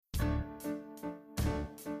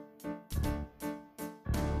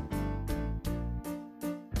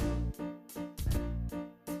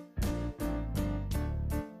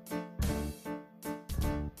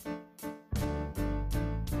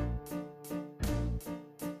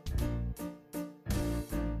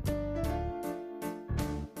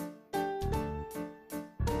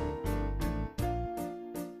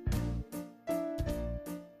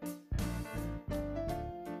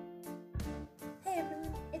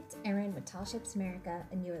of Tall Ships America,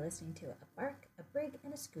 and you are listening to A Bark, a Brig,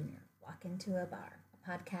 and a Schooner Walk into a Bar,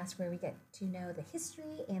 a podcast where we get to know the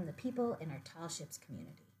history and the people in our Tall Ships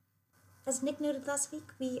community. As Nick noted last week,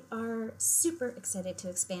 we are super excited to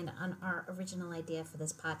expand on our original idea for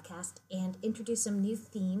this podcast and introduce some new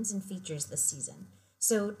themes and features this season.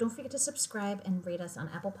 So don't forget to subscribe and rate us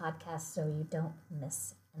on Apple Podcasts so you don't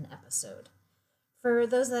miss an episode. For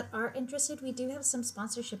those that are interested, we do have some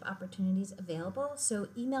sponsorship opportunities available, so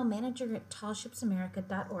email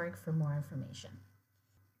manager@tallshipsamerica.org for more information.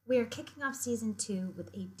 We are kicking off season 2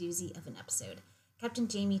 with a doozy of an episode. Captain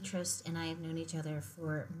Jamie Trost and I have known each other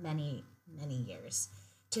for many, many years.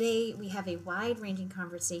 Today, we have a wide-ranging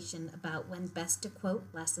conversation about when best to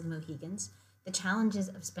quote Last of the Mohegans, the challenges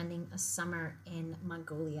of spending a summer in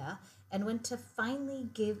Mongolia, and when to finally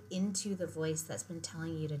give into the voice that's been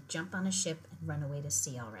telling you to jump on a ship and run away to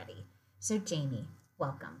sea already. So Jamie,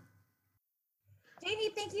 welcome. Jamie,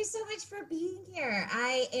 thank you so much for being here.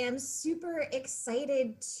 I am super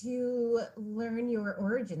excited to learn your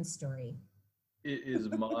origin story. It is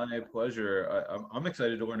my pleasure. I'm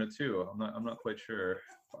excited to learn it too. I'm not quite sure if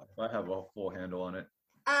I have a full handle on it.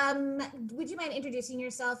 Would you mind introducing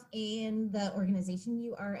yourself and the organization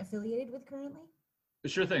you are affiliated with currently?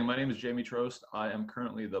 Sure thing. My name is Jamie Trost. I am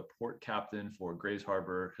currently the port captain for Grays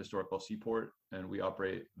Harbor Historical Seaport, and we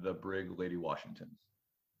operate the brig Lady Washington.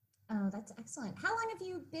 Oh, that's excellent. How long have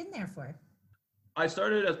you been there for? I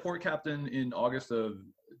started as port captain in August of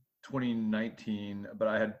 2019, but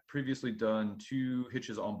I had previously done 2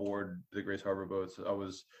 hitches on board the Grays Harbor boats. I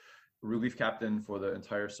was relief captain for the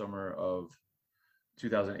entire summer of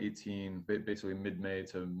 2018, basically mid-May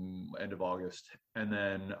to end of August. And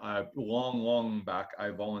then long back, I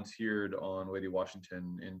volunteered on Lady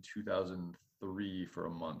Washington in 2003 for a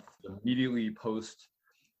month, immediately post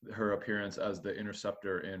her appearance as the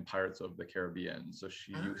interceptor in Pirates of the Caribbean. So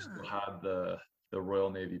she still had the Royal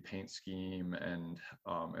Navy paint scheme, and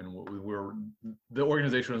the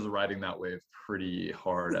organization was riding that wave pretty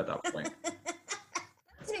hard at that point.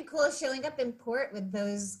 That's pretty cool, showing up in port with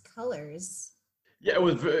those colors. Yeah, it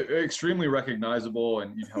was extremely recognizable,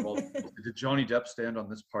 and you'd have all. Did Johnny Depp stand on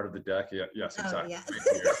this part of the deck? Yeah, yes, exactly. Oh, yeah.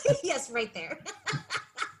 Right yes, right there.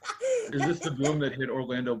 Is this the boom that hit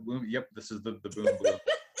Orlando Bloom? Yep, this is the boom.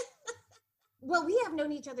 Well, we have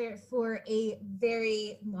known each other for a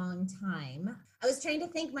very long time. I was trying to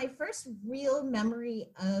think, my first real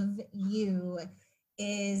memory of you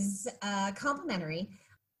is complimentary.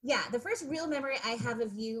 Yeah, the first real memory I have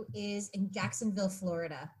of you is in Jacksonville,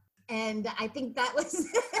 Florida. And I think that was,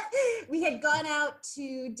 we had gone out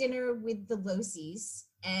to dinner with the Losies,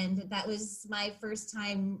 and that was my first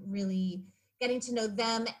time really getting to know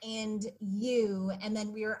them and you. And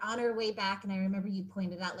then we were on our way back, and I remember you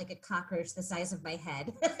pointed out like a cockroach the size of my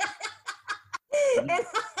head. And I was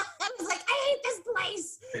like, I hate this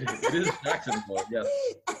place. It is Jacksonville, yes.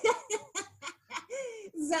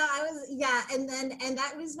 So I was, yeah, and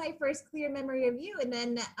that was my first clear memory of you. And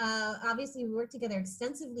then obviously we worked together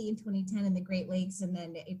extensively in 2010 in the Great Lakes, and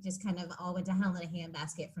then it just kind of all went to hell in a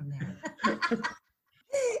handbasket from there.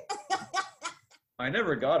 I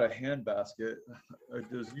never got a handbasket.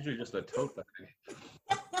 It was usually just a tote bag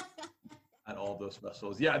at all those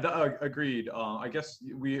festivals. Yeah, agreed. I guess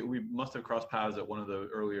we must have crossed paths at one of the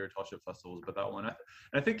earlier Tall Ship festivals, but that one,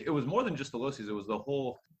 I think it was more than just the Losies. It was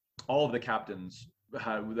all of the captains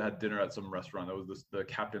had dinner at some restaurant. That was the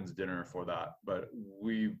captain's dinner for that. But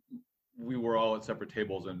we were all at separate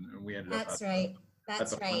tables, and we ended up. That's right.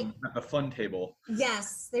 That's right. At the fun table.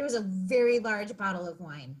 Yes, there was a very large bottle of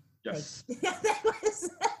wine. Yes. Like, that was.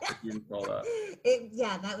 You saw that.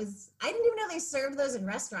 That was. I didn't even know they served those in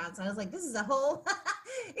restaurants. I was like, this is a whole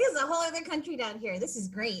other country down here. This is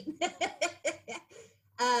great.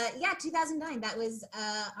 2009. That was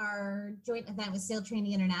our joint event with Sail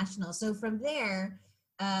Training International. So from there,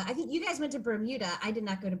 I think you guys went to Bermuda. I did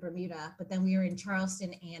not go to Bermuda, but then we were in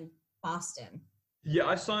Charleston and Boston. Yeah,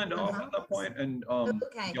 I signed off at that point, and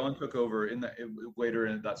John took over later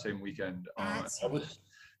in that same weekend. I was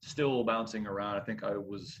still bouncing around. I think I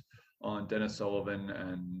was on Dennis Sullivan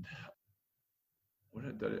and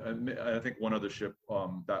I think one other ship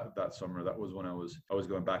that summer. That was when I was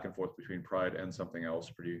going back and forth between Pride and something else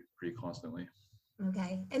pretty constantly.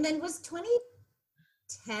 Okay, and then was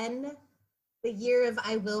 2010 the year of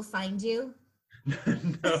I Will Find You? No,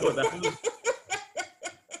 that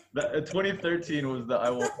was 2013 was the I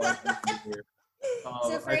Will Find You year.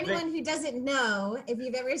 So for anyone who doesn't know, if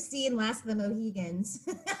you've ever seen Last of the Mohegans,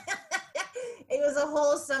 it was a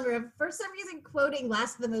whole summer of, for some reason, quoting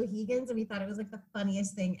Last of the Mohegans, and we thought it was like the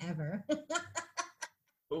funniest thing ever.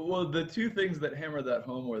 Well, the two things that hammered that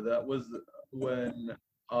home were that was when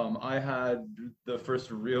I had the first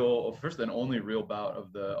and only real bout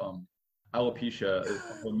of the alopecia,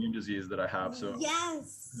 autoimmune disease that I have. So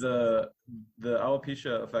Yes. the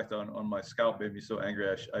alopecia effect on my scalp made me so angry.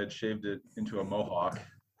 I had shaved it into a mohawk.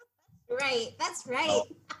 Right. That's Uh, right.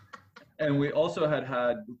 and we also had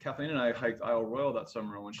Kathleen and I hiked Isle Royal that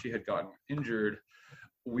summer. When she had gotten injured,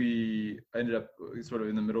 we ended up sort of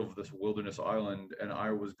in the middle of this wilderness island, and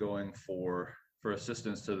I was going for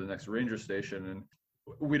assistance to the next ranger station, and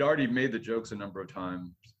we'd already made the jokes a number of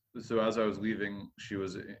times. So as I was leaving, she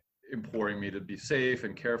was imploring me to be safe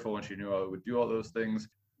and careful, and she knew I would do all those things.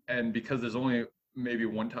 And because there's only maybe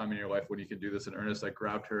one time in your life when you can do this in earnest, I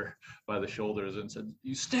grabbed her by the shoulders and said,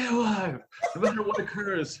 "You stay alive, no matter what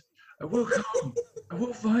occurs. I will come. I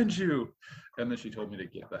will find you." And then she told me to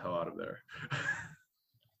get the hell out of there.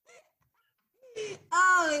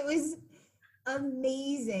 Oh, it was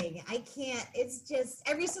amazing. I can't, it's just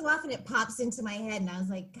every so often it pops into my head, and I was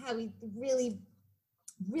like, God, we really,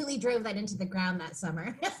 really drove that into the ground that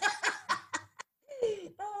summer.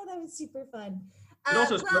 Oh, that was super fun. It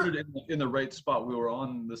also Well, started in the right spot. We were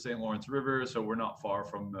on the St. Lawrence River, so we're not far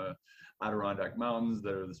from the Adirondack Mountains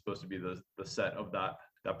that are supposed to be the set of that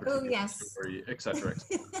oh particular yes. story, et cetera, et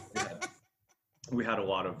cetera. We had a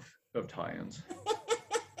lot of tie-ins.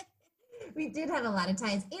 We did have a lot of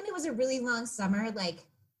times, and it was a really long summer. Like,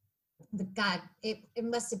 the God, it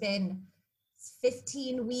must have been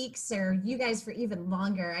 15 weeks, or you guys for even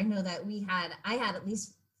longer. I know that I had at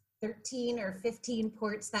least 13 or 15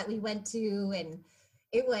 ports that we went to, and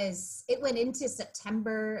it went into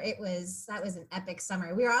September. That was an epic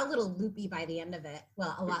summer. We were all a little loopy by the end of it.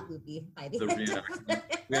 Well, a lot loopy by the end of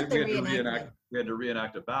it. We had to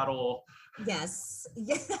reenact a battle. Yes.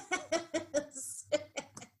 Yes.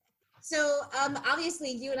 So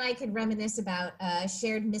obviously you and I could reminisce about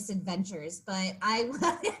shared misadventures, but I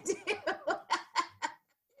wanted to.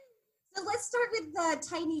 So let's start with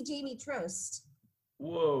tiny Jamie Trost.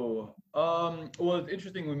 Whoa. Well, it's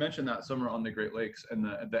interesting. We mentioned that summer on the Great Lakes, and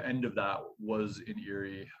the end of that was in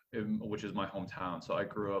Erie, which is my hometown. So I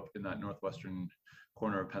grew up in that northwestern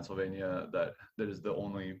corner of Pennsylvania that is the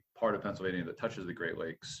only part of Pennsylvania that touches the Great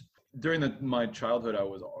Lakes. During my childhood, I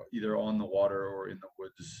was either on the water or in the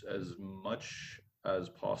woods as much as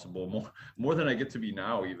possible, more than I get to be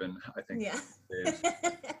now, even, I think. Yeah.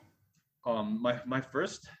 My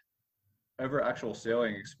first ever actual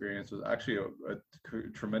sailing experience was actually a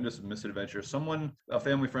tremendous misadventure. A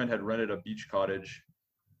family friend, had rented a beach cottage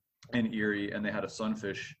in Erie, and they had a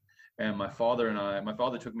sunfish. And my father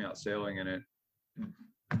took me out sailing in it.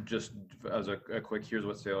 Just as a quick, here's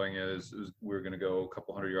what sailing is we were going to go a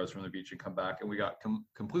couple hundred yards from the beach and come back, and we got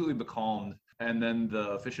completely becalmed. And then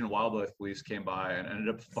the Fish and Wildlife Police came by and ended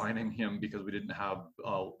up fining him because we didn't have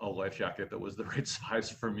a life jacket that was the right size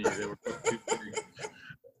for me. They were too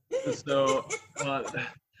big. So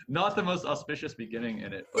not the most auspicious beginning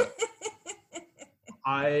in it, but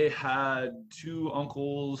I had two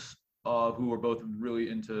uncles who were both really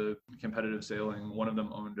into competitive sailing. One of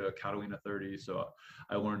them owned a Catalina 30, so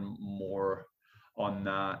I learned more on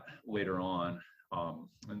that later on,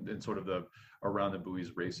 and sort of the around the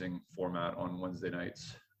buoys racing format on Wednesday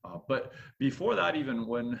nights. But before that, even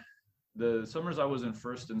when the summers I was in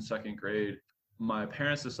first and second grade, my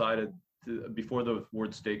parents decided before the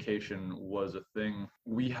word staycation was a thing,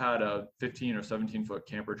 we had a 15 or 17 foot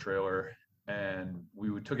camper trailer, and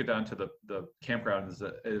took it down to the campground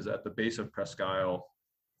is at the base of Presque Isle,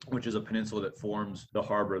 which is a peninsula that forms the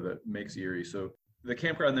harbor that makes Erie. So the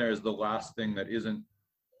campground there is the last thing that isn't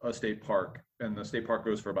a state park, and the state park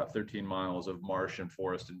goes for about 13 miles of marsh and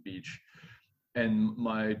forest and beach. And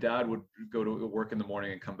my dad would go to work in the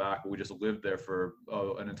morning and come back. We just lived there for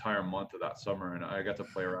an entire month of that summer, and I got to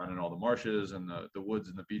play around in all the marshes and the woods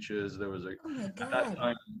and the beaches. There was at that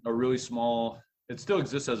time a really small. It still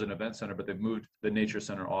exists as an event center, but they've moved the nature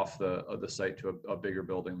center off the site to a bigger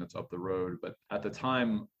building that's up the road. But at the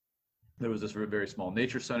time, there was this very small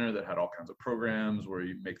nature center that had all kinds of programs where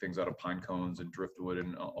you make things out of pine cones and driftwood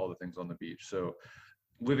and all the things on the beach. So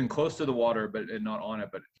living close to the water, but not on it,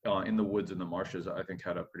 but in the woods and the marshes, I think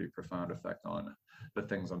had a pretty profound effect on the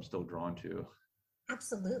things I'm still drawn to.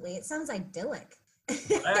 Absolutely. It sounds idyllic.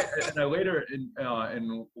 And I later,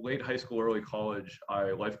 in late high school, early college, I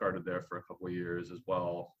lifeguarded there for a couple of years as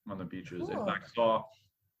well on the beaches. Cool. In fact, saw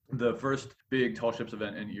the first big tall ships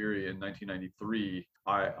event in Erie in 1993.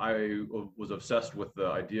 I was obsessed with the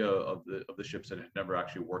idea of the ships that had never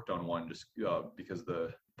actually worked on one, just because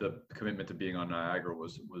the commitment to being on Niagara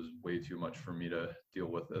was way too much for me to deal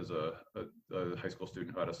with as a high school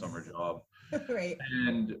student who had a summer job. Right.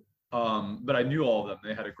 And But I knew all of them.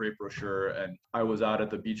 They had a great brochure, and I was out at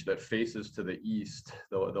the beach that faces to the east.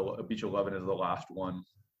 The beach 11 is the last one,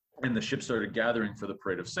 and the ship started gathering for the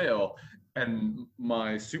parade of sail. And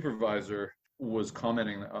my supervisor was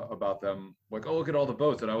commenting about them, like, "Oh, look at all the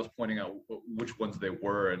boats," and I was pointing out which ones they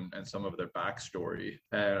were and some of their backstory.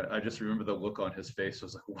 And I just remember the look on his face. I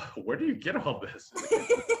was like, "Where do you get all this?"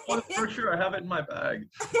 Like, for sure, I have it in my bag.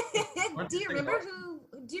 Do you remember who?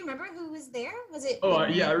 Do you remember who was there? Was it? Oh,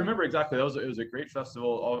 yeah, I remember exactly. It was a great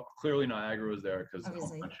festival. Clearly, Niagara was there because of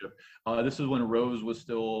friendship. This is when Rose was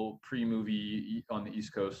still pre-movie on the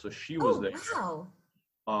East Coast, so she was there.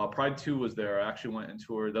 Wow. Pride 2 was there. I actually went and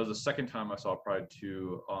toured. That was the second time I saw Pride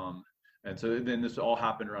 2. And so then this all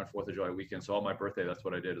happened around 4th of July weekend. So on my birthday, that's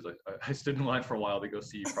what I did. Is I stood in line for a while to go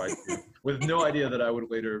see Pride 2 with no idea that I would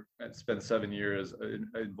later spend 7 years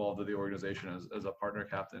involved with the organization as a partner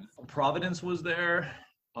captain. Providence was there.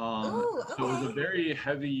 So it was a very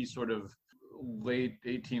heavy sort of late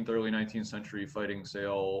 18th, early 19th century fighting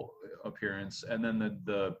sail appearance. And then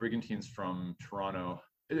the brigantines from Toronto.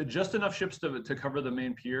 Just enough ships to cover the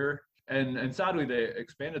main pier. And sadly, they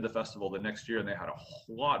expanded the festival the next year, and they had a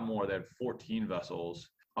lot more. They had 14 vessels,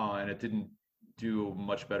 and it didn't do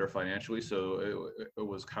much better financially. So it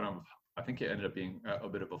was kind of, I think it ended up being a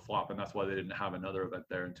bit of a flop, and that's why they didn't have another event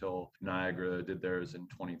there until Niagara did theirs in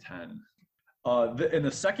 2010. In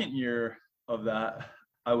the second year of that,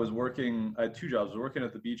 I had two jobs. I was working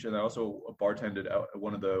at the beach, and I also bartended out at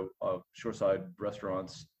one of the shoreside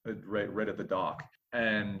restaurants right at the dock.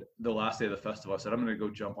 And the last day of the festival, I said, I'm going to go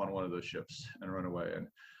jump on one of those ships and run away. And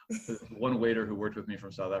one waiter who worked with me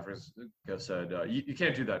from South Africa said, you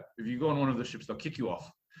can't do that. If you go on one of those ships, they'll kick you off.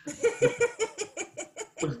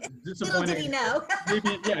 It was disappointing. Little did he know.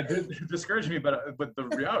 Maybe, yeah, it discouraged me, but the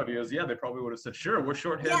reality is, yeah, they probably would have said, sure, we're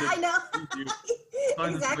shorthanded. Yeah, I know.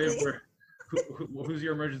 Exactly. Who's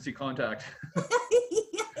your emergency contact?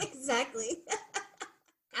 Yeah, exactly.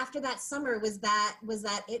 After that summer, was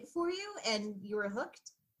that it for you, and you were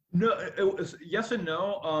hooked? No, it was yes and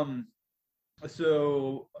no.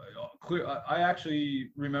 So I actually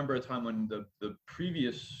remember a time when the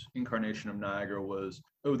previous incarnation of Niagara was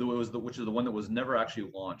which is the one that was never actually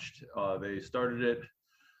launched. They started it,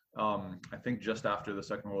 I think, just after the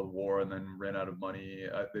Second World War, and then ran out of money.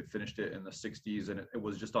 They finished it in the 60s, and it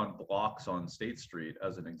was just on blocks on State Street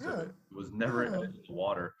as an exhibit. It was never in the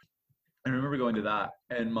water. I remember going to that,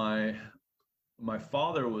 and my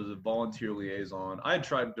father was a volunteer liaison. I had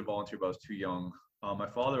tried to volunteer, but I was too young. My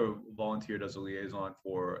father volunteered as a liaison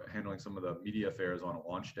for handling some of the media affairs on a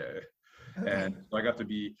launch day. Okay. And so I got to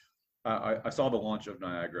be, I saw the launch of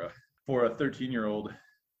Niagara. For a 13-year-old,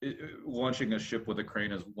 launching a ship with a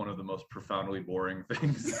crane is one of the most profoundly boring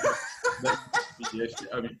things.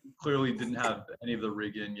 I mean, clearly didn't have any of the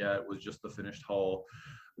rig in yet. It was just the finished hull.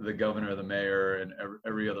 The governor, the mayor, and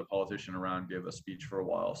every other politician around gave a speech for a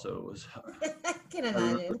while. So it was. I can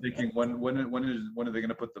imagine. I thinking, when are they going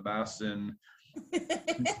to put the masts in?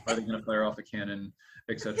 Are they going to fire off the cannon,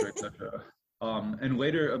 et cetera, et cetera? And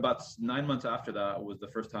later, about 9 months after that, was the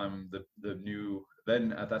first time the new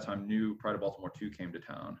Pride of Baltimore 2 came to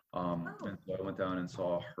town. And so I went down and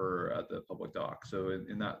saw her at the public dock. So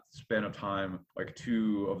in that span of time, like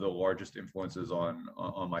two of the largest influences on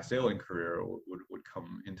my sailing career would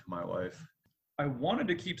come into my life. I wanted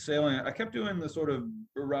to keep sailing. I kept doing the sort of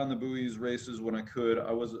around the buoys races when I could.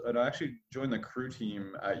 I actually joined the crew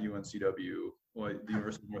team at UNCW, the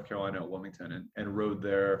University of North Carolina at Wilmington, and rode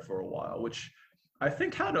there for a while, which I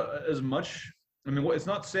think had as much. I mean, it's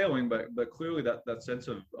not sailing, but clearly that sense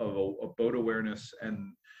of a boat awareness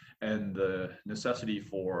and the necessity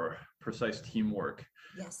for precise teamwork,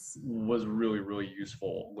 yes, was really, really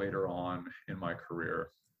useful later on in my career.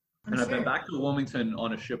 I've been back to Wilmington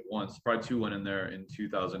on a ship once. Pride 2 went in there in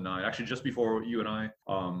 2009, actually just before you and I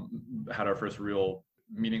had our first real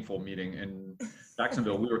meaningful meeting in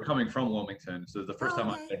Jacksonville. We were coming from Wilmington, so the first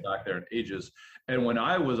time I've been back there in ages. And when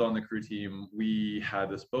I was on the crew team, we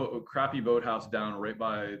had this crappy boathouse down right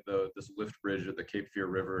by this lift bridge at the Cape Fear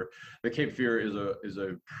River. The Cape Fear is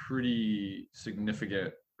a pretty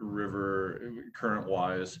significant river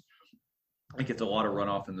current-wise. It gets a lot of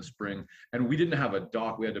runoff in the spring, and we didn't have a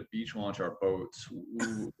dock. We had to beach launch our boats,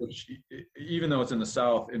 which, even though it's in the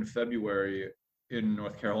South, in February in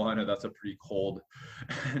North Carolina, that's a pretty cold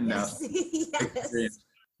and nasty experience.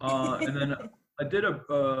 And then I did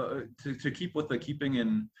to keep with the keeping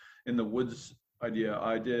in the woods idea.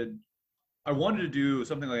 I wanted to do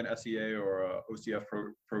something like an SEA or a OCF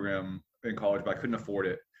program in college, but I couldn't afford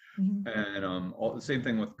it. Mm-hmm. And the same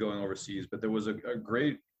thing with going overseas. But there was a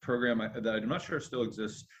great program that I'm not sure still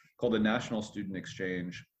exists called the National Student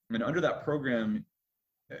Exchange. And under that program,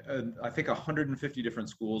 I think 150 different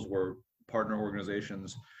schools were partner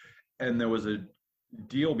organizations, and there was a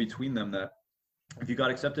deal between them that if you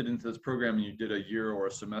got accepted into this program and you did a year or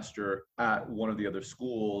a semester at one of the other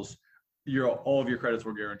schools, all of your credits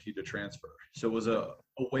were guaranteed to transfer. So it was a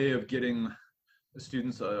way of getting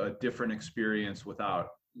students a different experience without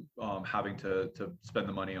having to spend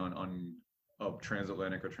the money on a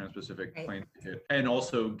transatlantic or transpacific plane ticket, and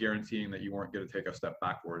also guaranteeing that you weren't going to take a step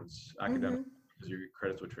backwards academically because your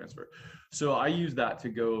credits would transfer. So I used that to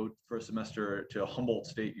go for a semester to Humboldt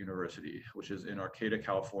State University, which is in Arcata,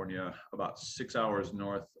 California, about 6 hours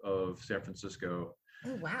north of San Francisco.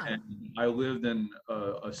 Oh, wow. And I lived in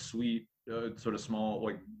a suite, sort of small,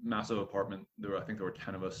 like massive apartment. I think there were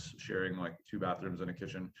 10 of us sharing like 2 bathrooms and a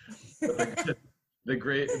kitchen. But the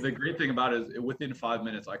great thing about it is within 5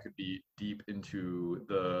 minutes, I could be deep into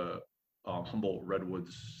the Humboldt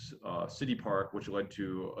Redwoods City Park, which led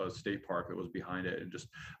to a state park that was behind it, and just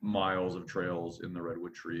miles of trails in the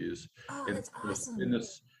redwood trees. Oh, that's awesome. In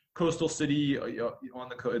this coastal city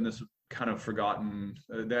in this kind of forgotten,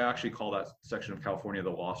 they actually call that section of California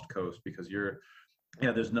the Lost Coast, because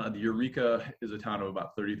there's not, Eureka is a town of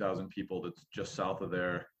about 30,000 people that's just south of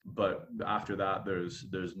there, but after that there's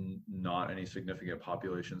not any significant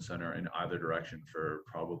population center in either direction for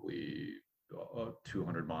probably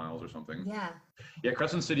 200 miles or something. Yeah,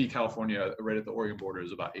 Crescent City, California, right at the Oregon border,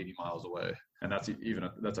 is about 80 miles away, and that's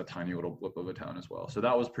a tiny little blip of a town as well. So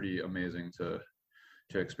that was pretty amazing to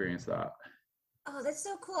experience that. Oh, that's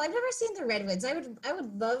so cool. I've never seen the redwoods. I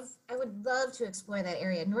would love to explore that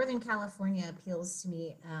area. Northern California appeals to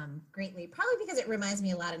me greatly, probably because it reminds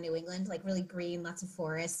me a lot of New England, like really green, lots of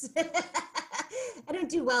forests. I don't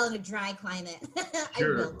do well in a dry climate.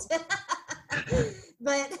 Sure. I wilt.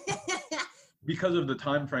 But because of the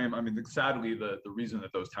time frame, I mean, sadly, the reason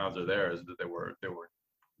that those towns are there is that they were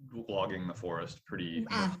logging the forest pretty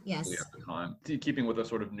yes. at the time. Keeping with a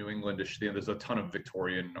sort of New Englandish theme, there's a ton of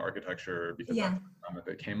Victorian architecture because that's the time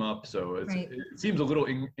that it came up. So it seems a little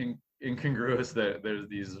incongruous that there's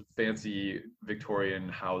these fancy Victorian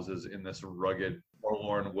houses in this rugged,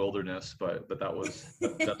 forlorn wilderness, but that's what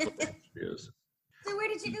the history is. So where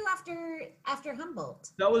did you go after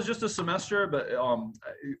Humboldt? That was just a semester, but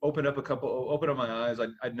opened up my eyes.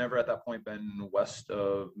 I'd never at that point been west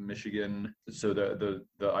of Michigan, so the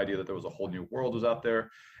idea that there was a whole new world was out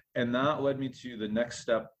there, and that led me to the next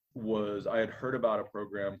step. Was I had heard about a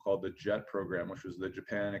program called the JET program, which was the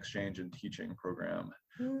Japan Exchange and Teaching Program,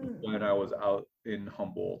 when I was out in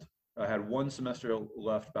Humboldt. I had one semester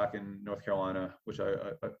left back in North Carolina, which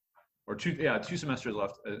two semesters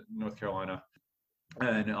left in North Carolina.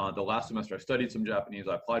 And the last semester I studied some Japanese.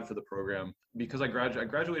 I applied for the program because I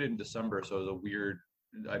graduated in December, so it was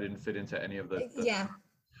I didn't fit into any of the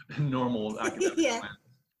normal academic plans.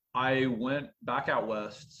 I went back out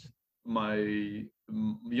west. My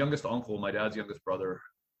youngest uncle, my dad's youngest brother,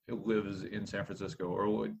 lives in San Francisco,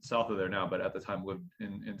 or south of there now, but at the time lived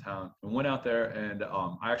in town. And went out there, and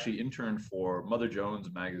I actually interned for Mother Jones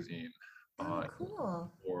magazine.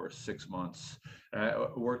 Cool. For 6 months. And I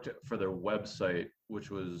worked for their website, which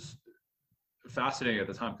was fascinating at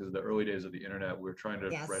the time because of the early days of the internet. We were trying to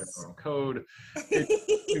write our own code.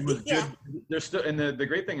 It was good. There's still, and the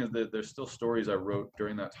great thing is that there's still stories I wrote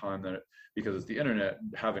during that time that, because it's the internet,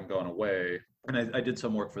 haven't gone away. And I did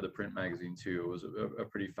some work for the print magazine too. It was a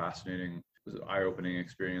pretty fascinating, it was an eye-opening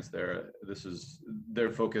experience there. Their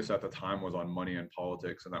focus at the time was on money and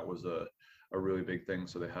politics, and that was a really big thing.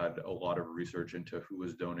 So they had a lot of research into who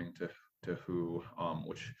was donating to who,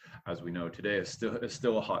 which, as we know today, is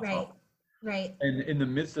still a hot topic. Right. And in the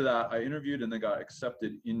midst of that, I interviewed and then got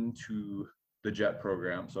accepted into the JET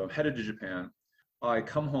program. So I'm headed to Japan. I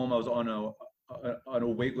come home. I was on a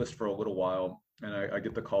wait list for a little while, and I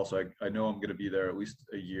get the call. So I know I'm going to be there at least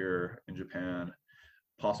a year in Japan,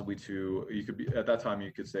 possibly 2. You could be at that time.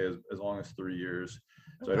 You could stay as long as 3 years.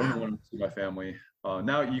 So I don't want to see my family.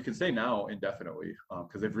 Now you can stay now indefinitely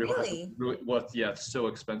because they've realized it's so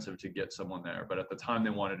expensive to get someone there. But at the time they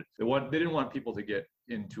didn't want people to get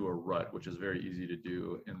into a rut, which is very easy to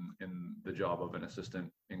do in the job of an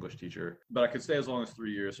assistant English teacher. But I could stay as long as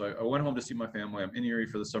 3 years. So I went home to see my family. I'm in Erie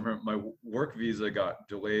for the summer. My work visa got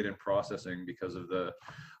delayed in processing because of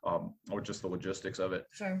just the logistics of it.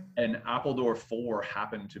 Sure. And Appledore 4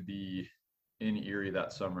 happened to be in Erie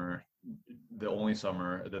that summer, the only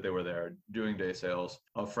summer that they were there doing day sales.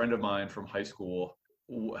 A friend of mine from high school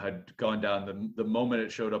had gone down the moment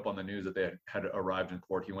it showed up on the news that they had arrived in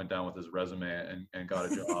port. He went down with his resume and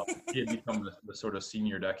got a job. He had become the sort of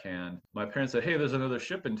senior deckhand. My parents said, "Hey, there's another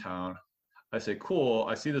ship in town." I say, "Cool."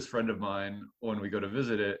 I see this friend of mine when we go to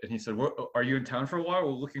visit it, and he said, "Are you in town for a while?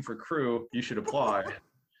 We're looking for crew. You should apply."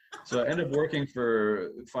 So I ended up working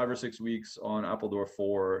for 5 or 6 weeks on Appledore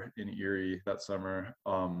 4 in Erie that summer.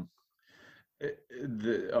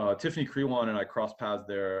 Tiffany Crewan and I crossed paths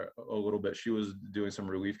there a little bit. She was doing some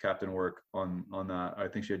relief captain work on that. I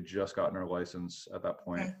think she had just gotten her license at that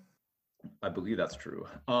point. Okay. I believe that's true.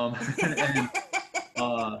 And,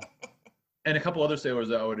 uh, and a couple other sailors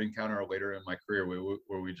that I would encounter later in my career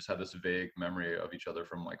where we just had this vague memory of each other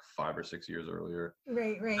from like 5 or 6 years earlier.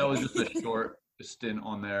 Right, That right. was just a short stint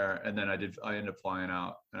on there, and then I ended up flying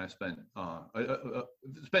out, and I spent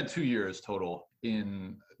 2 years total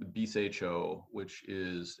in the Biseicho, which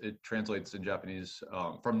it translates in Japanese,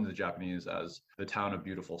 from the Japanese, as the town of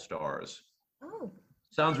beautiful stars. Oh,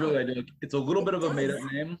 Sounds really wow. idyllic. It's a little bit It of a made does.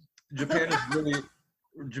 up name. Japan is really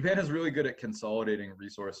Japan is really good at consolidating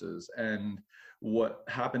resources. And what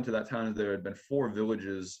happened to that town is there had been 4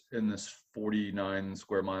 villages in this 49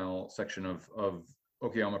 square mile section of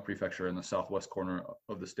Okayama Prefecture in the southwest corner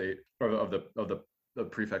of the state, or of the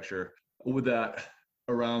prefecture. With that,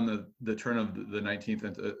 around the turn of the 19th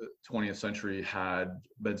and 20th century, had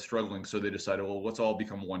been struggling. So they decided, well, let's all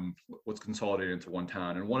become one, let's consolidate into one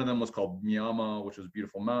town. And one of them was called Miyama, which was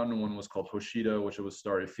Beautiful Mountain. One was called Hoshida, which was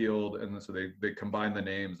Starry Field. And so they combined the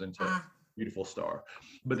names into Ah, Beautiful Star.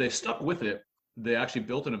 But they stuck with it. They actually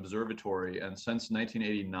built an observatory. And since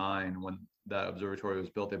 1989, when that observatory was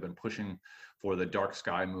built, they've been pushing for the dark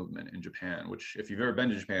sky movement in Japan, which, if you've ever been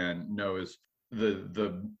to Japan, knows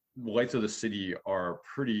the lights of the city are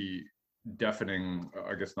pretty deafening.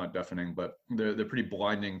 I guess not deafening, but they're pretty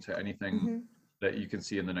blinding to anything hmm. that you can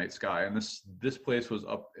see in the night sky. And this place was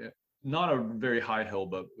up, not a very high hill,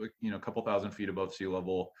 but a couple thousand feet above sea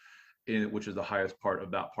level, which is the highest part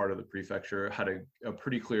of that part of the prefecture. Had a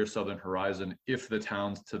pretty clear southern horizon if the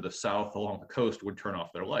towns to the south along the coast would turn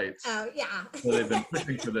off their lights. Oh, yeah. So they've been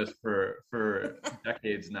pushing for this for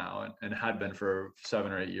decades now, and had been for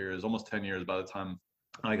 7 or 8 years, almost 10 years by the time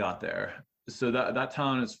I got there. So that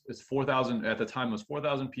town is 4,000 at the time. It was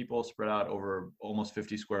 4,000 people spread out over almost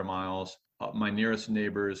 50 square miles. My nearest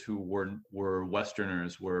neighbors, who were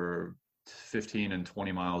Westerners, were 15 and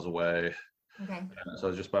 20 miles away. Okay. So I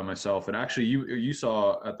was just by myself. And actually, you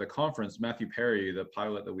saw at the conference Matthew Perry, the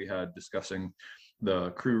pilot that we had discussing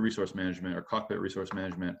the crew resource management or cockpit resource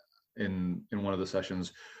management in one of the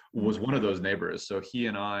sessions, was one of those neighbors. So he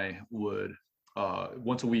and I would,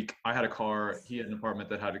 once a week, I had a car, he had an apartment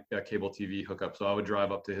that had a cable TV hookup. So I would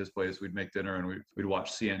drive up to his place, we'd make dinner, and we'd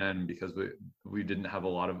watch CNN, because we didn't have a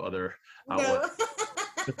lot of other outlets No.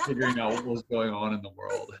 for figuring out what was going on in the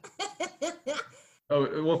world.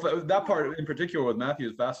 Oh, well, that part in particular with Matthew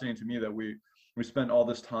is fascinating to me, that we spent all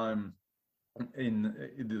this time in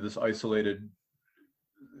this isolated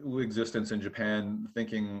existence in Japan,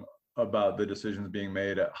 thinking about the decisions being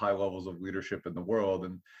made at high levels of leadership in the world.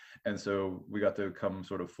 And so we got to come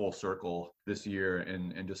sort of full circle this year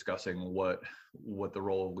in discussing what the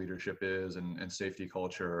role of leadership is, and safety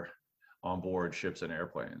culture on board ships and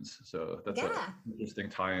airplanes. So that's Yeah. an interesting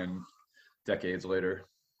tie-in decades later.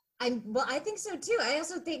 I think so too. I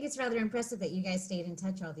also think it's rather impressive that you guys stayed in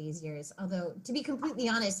touch all these years. Although, to be completely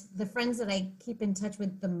honest, the friends that I keep in touch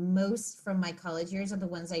with the most from my college years are the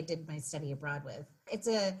ones I did my study abroad with. It's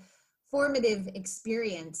a formative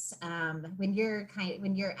experience when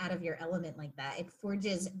you're out of your element like that. It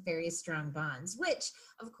forges very strong bonds, which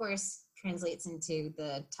of course translates into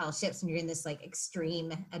the tall ships when you're in this like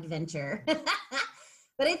extreme adventure.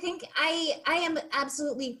 But I think I am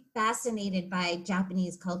absolutely fascinated by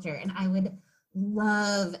Japanese culture, and I would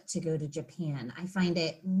love to go to Japan. I find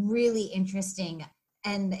it really interesting,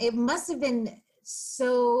 and it must have been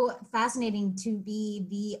so fascinating to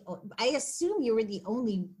be I assume you were the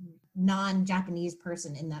only non-Japanese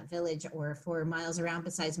person in that village or for miles around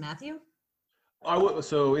besides Matthew?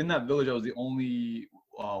 So in that village, I was the only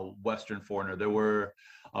Western foreigner. There were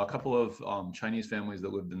a couple of Chinese families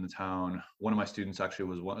that lived in the town. One of my students actually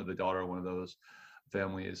was the daughter of one of those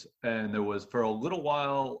families. And there was, for a little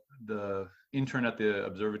while, the intern at the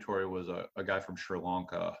observatory was a guy from Sri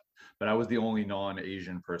Lanka. But I was the only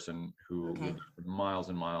non-Asian person who lived miles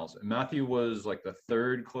and miles. And Matthew was like the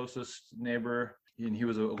third closest neighbor. And he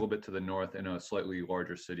was a little bit to the north in a slightly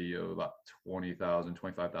larger city of about 20,000,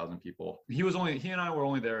 25,000 people. He and I were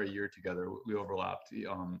only there a year together. We overlapped.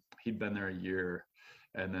 He'd been there a year,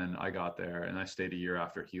 and then I got there, and I stayed a year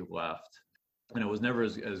after he left. And it was never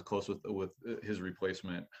as close with his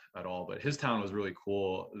replacement at all. But his town was really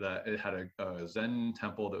cool. That it had a Zen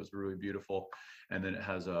temple that was really beautiful, and then it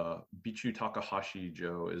has a Bichu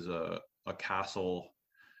Takahashi-jo is a castle.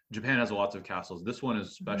 Japan has lots of castles. This one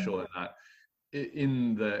is special in that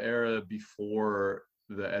in the era before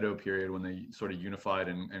the Edo period when they sort of unified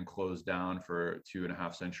and closed down for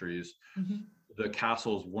 2.5 centuries. Mhm. The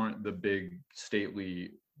castles weren't the big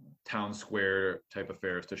stately town square type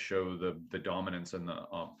affairs to show the dominance and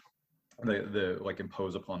the like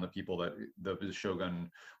impose upon the people that the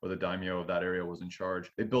shogun or the daimyo of that area was in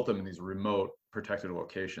charge. They built them in these remote protected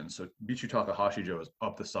locations. So Bichu Takahashijo is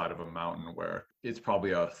up the side of a mountain where it's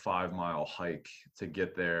probably a 5-mile hike to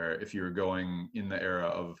get there. If you were going in the era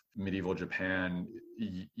of medieval Japan,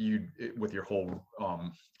 you with your whole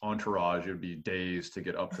entourage, it would be days to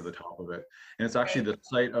get up to the top of it. And it's actually the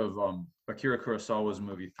site of Akira Kurosawa's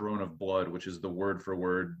movie Throne of Blood, which is the word for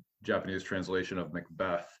word Japanese translation of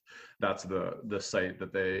Macbeth. That's the site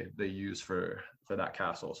that they use for that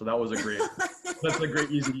castle. So that was a great that's a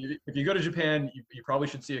great easy. If you go to Japan, you probably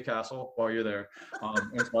should see a castle while you're there.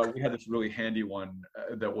 And so we had this really handy one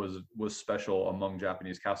that was special among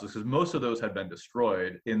Japanese castles because most of those had been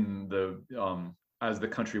destroyed in the as the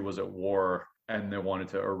country was at war and they wanted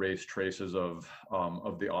to erase traces of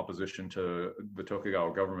the opposition to the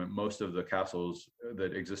Tokugawa government. Most of the castles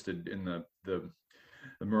that existed in the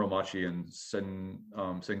Muromachi and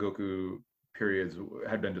Sengoku periods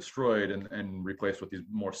had been destroyed and replaced with these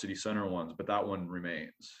more city center ones, but that one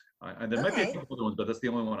remains. And there might be a couple other ones, but that's the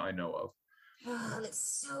only one I know of. Oh,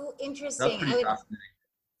 that's so interesting. That's pretty fascinating.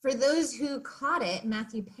 For those who caught it,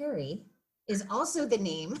 Matthew Perry is also the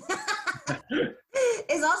name.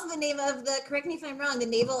 Is also the name of the, correct me if I'm wrong, the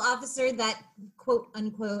naval officer that quote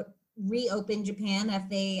unquote reopened Japan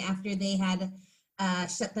after they had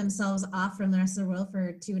shut themselves off from the rest of the world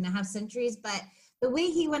for 2.5 centuries. But the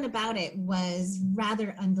way he went about it was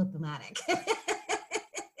rather undiplomatic.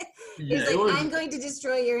 He's like, I'm going to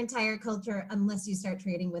destroy your entire culture unless you start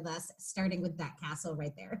trading with us, starting with that castle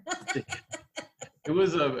right there. It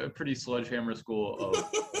was a pretty sledgehammer school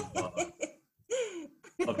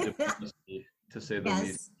of diplomacy, to say the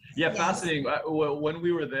least. Yeah, fascinating. When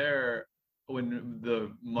we were there,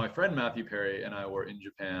 when my friend Matthew Perry and I were in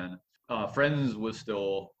Japan, Friends was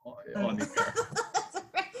still on the air.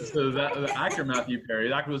 So the actor Matthew Perry,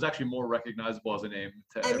 the actor was actually more recognizable as a name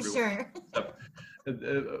to everyone. Sure.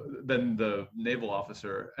 Than the naval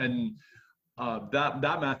officer. And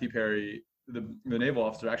that Matthew Perry, the naval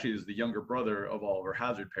officer, actually is the younger brother of Oliver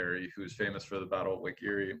Hazard Perry, who's famous for the Battle of Lake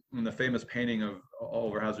Erie. And the famous painting of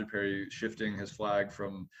Oliver Hazard Perry shifting his flag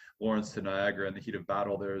from Lawrence to Niagara in the heat of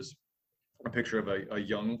battle, there's a picture of a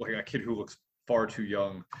young, like a kid who looks far too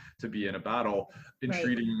young to be in a battle,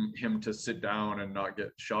 entreating him to sit down and not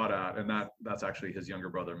get shot at. And that's actually his younger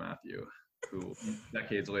brother, Matthew, who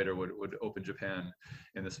decades later would open Japan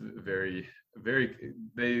in this very, very,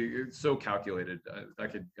 so calculated. I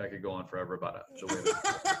could go on forever about it. The way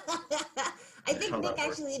I think Nick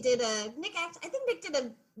actually did a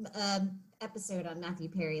episode on Matthew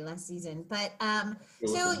Perry last season. But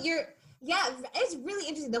so it's really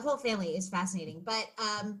interesting. The whole family is fascinating, but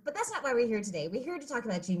that's not why we're here today. We're here to talk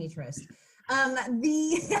about Jamie Trost.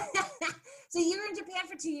 So you were in Japan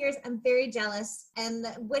for 2 years. I'm very jealous. And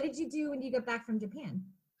what did you do when you got back from Japan?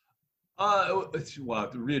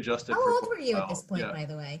 Readjusted. How old were you at this point, by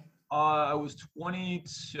the way? I was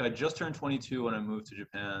 22. I just turned 22 when I moved to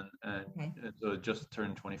Japan, and so just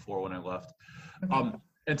turned 24 when I left. Okay.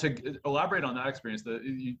 And to elaborate on that experience,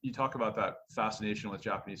 you talk about that fascination with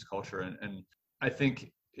Japanese culture, and I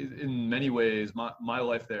think in many ways, my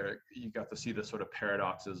life there, you got to see the sort of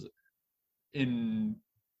paradoxes in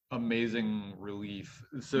amazing relief.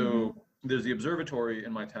 So there's the observatory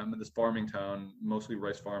in my town, in this farming town, mostly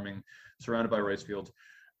rice farming, surrounded by rice fields.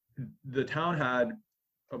 The town had,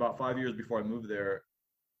 about 5 years before I moved there,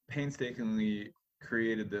 painstakingly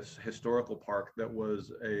created this historical park that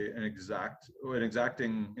was an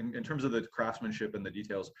exacting, in terms of the craftsmanship and the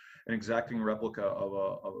details, an exacting replica of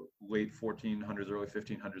a late 1400s, early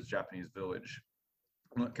 1500s Japanese village,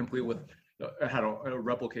 complete with, it had a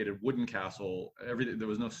replicated wooden castle. There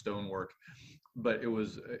was no stonework, but it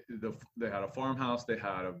was they had a farmhouse, they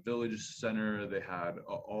had a village center, they had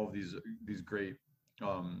all of these great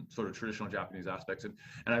sort of traditional Japanese aspects, and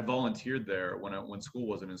I volunteered there when school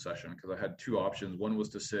wasn't in session, because I had two options. One was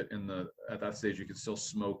to sit at that stage you could still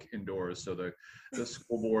smoke indoors, so the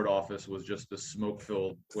school board office was just a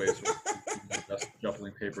smoke-filled place with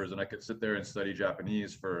shuffling papers, and I could sit there and study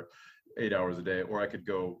Japanese for 8 hours a day, or I could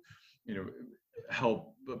go,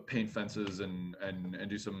 help paint fences and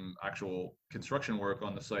do some actual construction work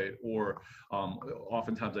on the site, or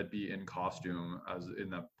oftentimes I'd be in costume as in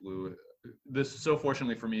that blue. So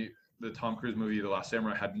fortunately for me, the Tom Cruise movie, The Last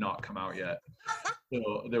Samurai, had not come out yet.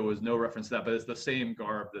 So there was no reference to that, but it's the same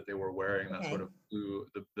garb that they were wearing, that sort of blue,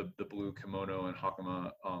 the blue kimono and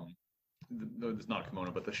hakama. It's not a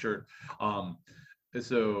kimono, but the shirt.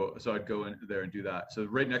 so I'd go in there and do that. So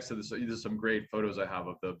right next to this, there's some great photos I have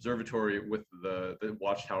of the observatory with the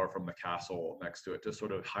watchtower from the castle next to it to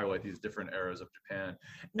sort of highlight these different eras of Japan.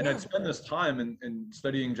 And Yeah. I'd spend this time in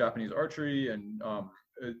studying Japanese archery and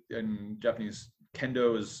Japanese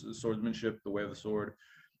kendo is swordsmanship, the way of the sword,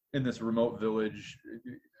 in this remote village,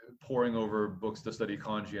 poring over books to study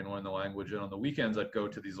kanji and learn the language. And on the weekends, I'd go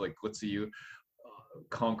to these like glitzy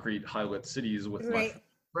concrete high-lit cities with my Right.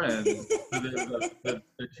 friends. So the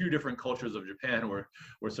two different cultures of Japan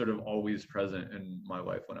were sort of always present in my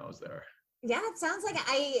life when I was there. Yeah, it sounds like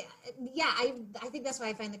I think that's why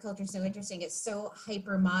I find the culture so interesting. It's so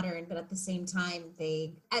hyper modern, but at the same time,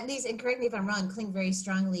 they, at least, and correct me if I'm wrong, cling very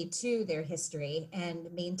strongly to their history and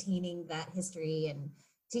maintaining that history and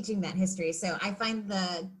teaching that history. So I find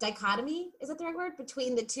the dichotomy, is that the right word,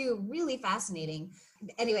 between the two really fascinating.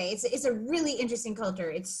 Anyway, it's a really interesting culture.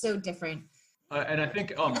 It's so different. And I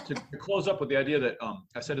think to close up with the idea that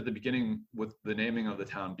I said at the beginning with the naming of the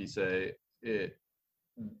town Bisei, it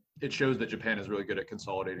shows that Japan is really good at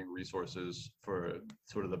consolidating resources for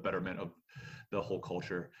sort of the betterment of the whole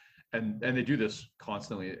culture, and they do this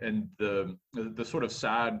constantly. And the sort of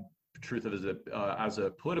sad truth of it is that as a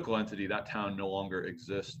political entity, that town no longer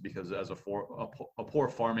exists because as a poor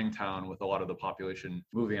farming town with a lot of the population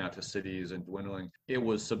moving out to cities and dwindling, it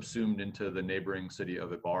was subsumed into the neighboring city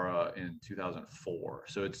of Ibarra in 2004.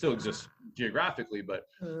 So it still exists geographically, but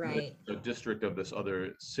Right. it's a district of this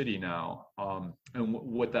other city now. And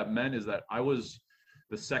what that meant is that I was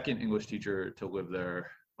the second English teacher to live there.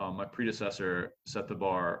 My predecessor set the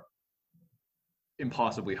bar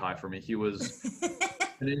impossibly high for me. He was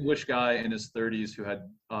an English guy in his 30s who had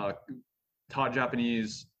taught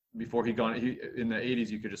Japanese before he'd gone. In the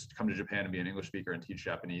 80s, you could just come to Japan and be an English speaker and teach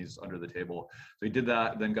Japanese under the table. So he did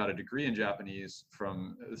that, then got a degree in Japanese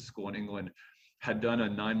from a school in England, had done a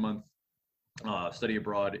 9-month study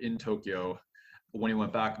abroad in Tokyo. When he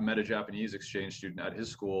went back, met a Japanese exchange student at his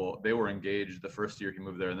school. They were engaged the first year he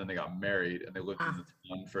moved there, and then they got married, and they lived in the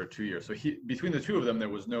town for 2 years. So between the two of them, there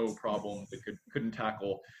was no problem they couldn't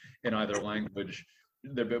tackle in either language.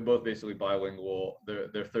 They're both basically bilingual.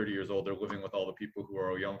 They're 30 years old. They're living with all the people who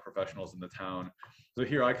are young professionals in the town. So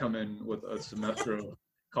here I come in with a semester of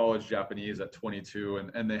college Japanese at 22,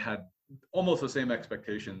 and they had almost the same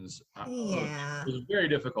expectations. Yeah. It was very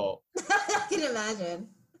difficult. I can imagine.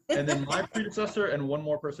 And then my predecessor and one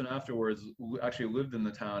more person afterwards actually lived in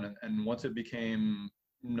the town. And once it became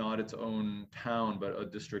not its own town, but a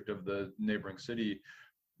district of the neighboring city,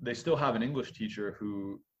 they still have an English teacher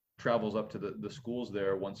who travels up to the schools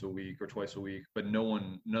there once a week or twice a week, but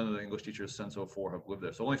none of the English teachers since '04 have lived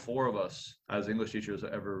there. So only 4 of us as English teachers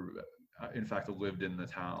ever, in fact, lived in the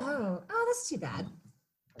town. Oh, that's too bad.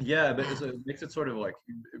 Yeah, but it makes it sort of like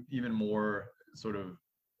even more sort of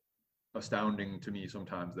astounding to me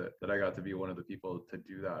sometimes that I got to be one of the people to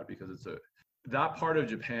do that, because that part of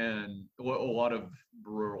Japan, a lot of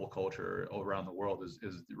rural culture around the world is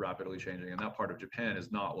rapidly changing, and that part of Japan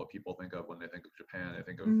is not what people think of when they think of Japan. They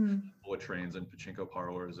think of bullet trains and pachinko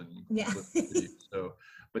parlors and so,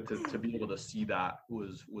 but to be able to see that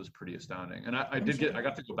was pretty astounding. And I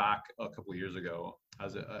got to go back a couple of years ago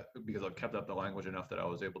because I've kept up the language enough that I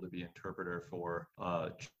was able to be interpreter for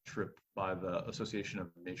a trip by the Association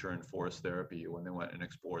of Nature and Forest Therapy when they went and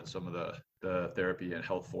explored some of the therapy and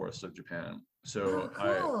health forests of Japan. So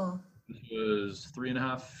cool. This was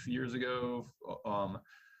 3.5 years ago,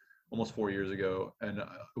 almost 4 years ago, and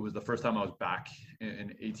it was the first time I was back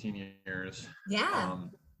in 18 years. Yeah.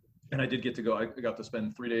 And I did get to go. I got to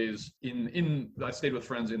spend 3 days I stayed with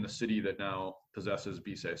friends in the city that now possesses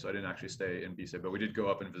Bisei, so I didn't actually stay in Bisei, but we did go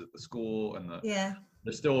up and visit the school. And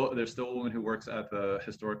there's still a woman who works at the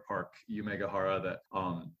historic park Yumegahara that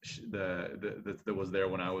was there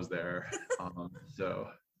when I was there. So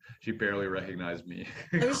she barely recognized me.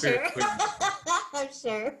 I'm sure. I'm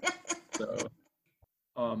sure. So,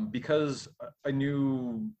 because I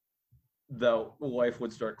knew that life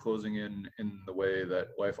would start closing in the way that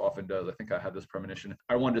life often does, I think I had this premonition.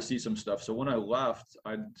 I wanted to see some stuff. So when I left,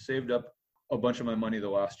 I'd saved up a bunch of my money the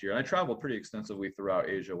last year. And I traveled pretty extensively throughout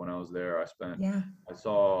Asia when I was there. I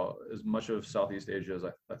saw as much of Southeast Asia as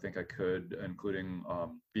I think I could, including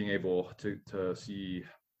being able to see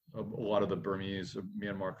a lot of the Burmese,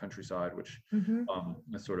 Myanmar countryside, which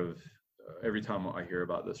is sort of every time I hear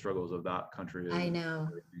about the struggles of that country. I know.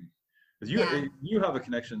 You have a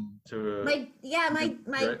connection to my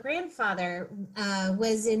right? grandfather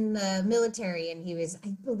was in the military, and he was,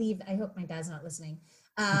 I hope my dad's not listening,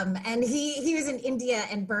 and he was in India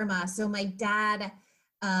and Burma. So my dad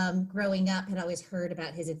growing up had always heard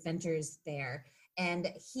about his adventures there, And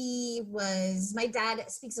my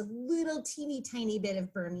dad speaks a little teeny tiny bit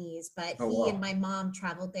of Burmese, but Oh, he wow. and my mom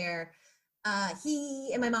traveled there. He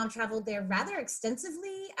and my mom traveled there rather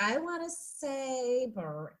extensively. I want to say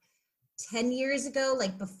 10 years ago,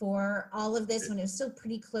 like before all of this, when it was still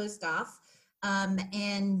pretty closed off.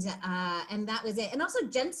 And that was it. And also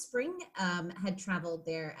Jen Spring had traveled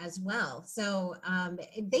there as well. So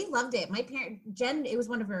they loved it. Jen, it was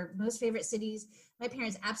one of her most favorite cities. My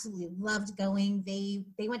parents absolutely loved going. They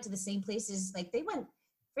went to the same places. Like they went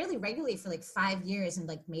fairly regularly for like 5 years and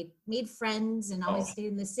like made friends and always stayed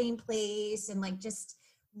in the same place and like just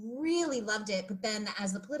really loved it. But then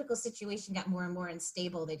as the political situation got more and more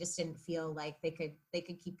unstable, they just didn't feel like they could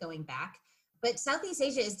keep going back. But Southeast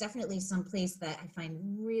Asia is definitely some place that I find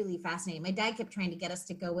really fascinating. My dad kept trying to get us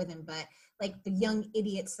to go with him, but like the young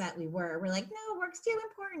idiots that we're like, no, work's too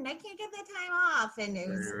important. I can't get the time off. And it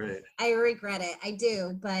was, Right. I regret it. I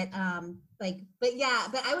do. But but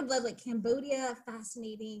I would love like Cambodia,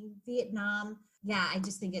 fascinating, Vietnam. Yeah, I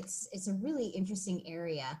just think it's a really interesting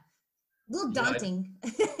area. A little daunting,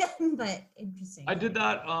 but interesting. I did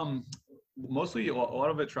that mostly a lot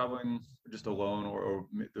of it traveling just alone, or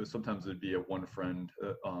sometimes it'd be a one friend.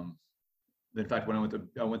 In fact, when I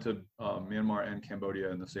went to Myanmar and Cambodia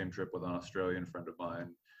in the same trip with an Australian friend of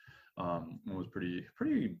mine. It was pretty.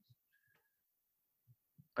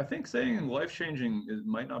 I think saying life-changing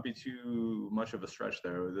might not be too much of a stretch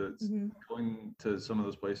there. Going to some of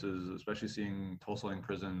those places, especially seeing Tulsa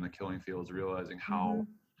prison, the killing fields, realizing how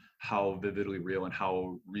vividly real and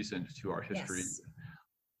how recent to our history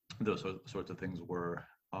those sorts of things were.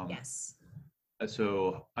 Yes.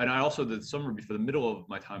 So, and I also the middle of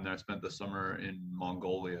my time there, I spent the summer in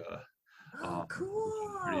Mongolia. Oh,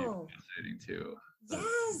 cool! Pretty fascinating too.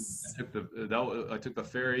 Yes. I took the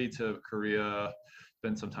ferry to Korea,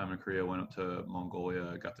 spent some time in Korea, went up to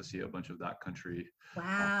Mongolia, got to see a bunch of that country.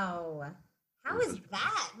 Wow. How is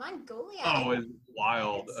that? Mongolia? Oh, it's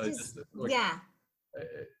wild. Yeah.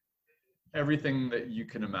 Everything that you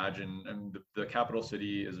can imagine, and the capital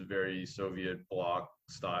city is very Soviet bloc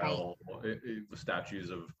style. Right.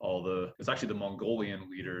 Statues of it's actually the Mongolian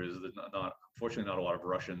leaders. Fortunately not a lot of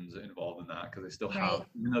Russians involved in that, because they still have,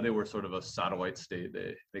 even though they were sort of a satellite state,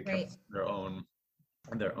 they kept their own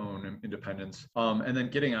independence. And then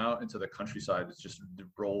getting out into the countryside is just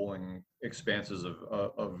rolling expanses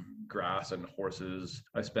of grass and horses.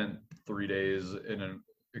 I spent 3 days in an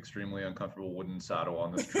extremely uncomfortable wooden saddle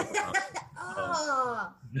on this trip.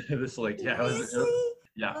 This that's what they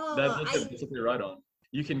ride on.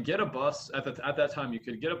 You can get a bus at that time. You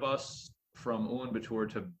could get a bus from Ulaanbaatar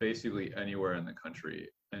to basically anywhere in the country,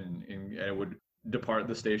 and it would depart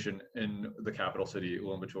the station in the capital city,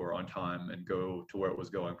 Ulaanbaatar, on time and go to where it was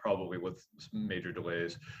going, probably with major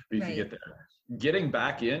delays. But you could get there. Getting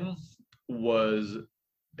back in was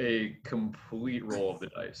a complete roll of the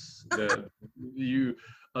dice. You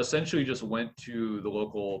essentially just went to the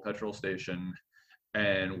local petrol station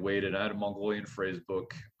and waited. I had a Mongolian phrase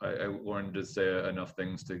book. I learned to say enough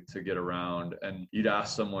things to get around, and you'd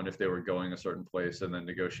ask someone if they were going a certain place and then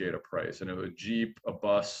negotiate a price. And it was a Jeep, a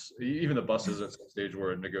bus, even the buses at some stage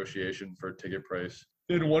were a negotiation for ticket price.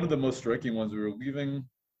 And one of the most striking ones, we were leaving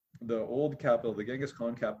the old capital, the Genghis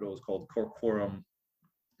Khan capital, is called Karakorum,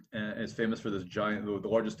 and it's famous for this giant, the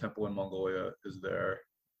largest temple in Mongolia is there.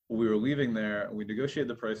 We were leaving there, and we negotiated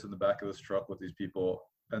the price in the back of this truck with these people,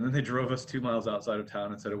 and then they drove us 2 miles outside of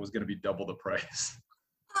town and said it was going to be double the price.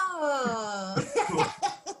 Oh.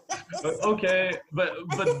 Okay, but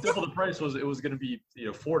double the price was going to be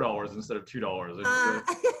 $4 instead of $2.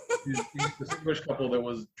 This English couple that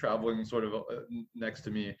was traveling sort of next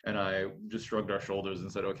to me, and I just shrugged our shoulders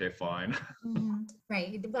and said, "Okay, fine."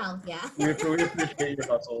 Right. Well, yeah. We appreciate your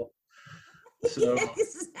hustle. So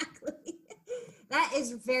exactly. That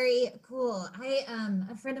is very cool.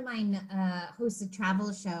 A friend of mine hosts a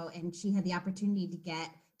travel show, and she had the opportunity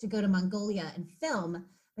to go to Mongolia and film,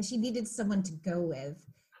 but she needed someone to go with.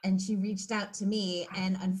 And she reached out to me,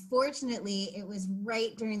 and unfortunately it was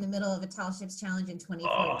right during the middle of a Tall Ships Challenge in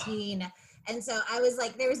 2014. And so I was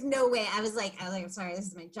like, there was no way. I was like, I'm sorry, this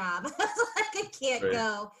is my job. I was like, I can't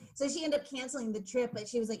go. So she ended up canceling the trip, but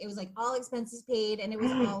she was like, it was like all expenses paid, and it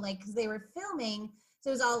was all like, because they were filming. So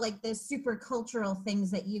it was all like the super cultural things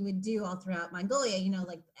that you would do all throughout Mongolia,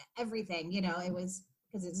 like everything, it was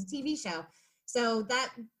because it's a TV show. So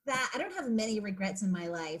that I don't have many regrets in my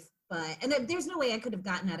life, and there's no way I could have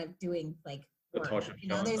gotten out of doing like work. There's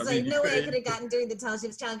no way I could have gotten doing the Tall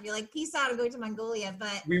Ships Challenge, be like, peace out, I'm going to Mongolia.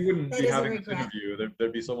 But we wouldn't be having this interview.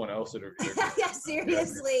 There'd be someone else interviewing. Yeah,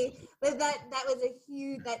 seriously. But that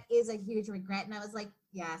is a huge regret. And I was like,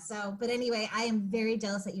 yeah. So, but anyway, I am very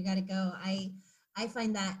jealous that you got to go. I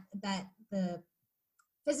find that the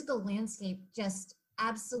physical landscape just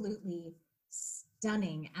absolutely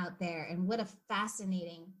stunning out there, and what a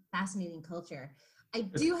fascinating culture. I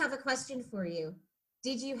do have a question for you.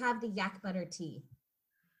 Did you have the yak butter tea?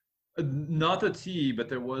 Not the tea, but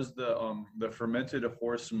there was the fermented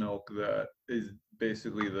horse milk that is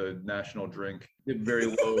basically the national drink. Very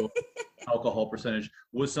low alcohol percentage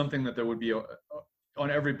was something that there would be on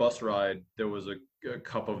every bus ride. There was a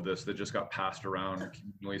cup of this that just got passed around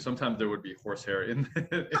communally. Sometimes there would be horsehair in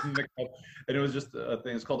in the cup, and it was just a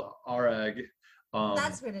thing. It's called arag.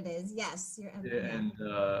 That's what it is. Yes, yeah. And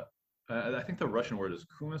I think the Russian word is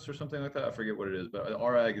kumis or something like that. I forget what it is, but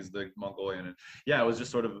arag is the Mongolian. And yeah, it was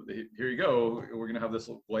just sort of, here you go. We're gonna have this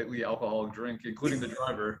lightly alcoholic drink, including the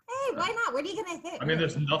driver. Hey, why not? What are you gonna hit? I mean,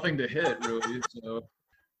 there's nothing to hit really. So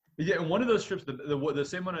yeah, and one of those trips, the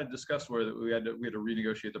same one I discussed, where we had to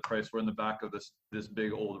renegotiate the price. We're in the back of this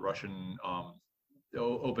big old Russian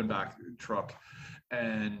open back truck,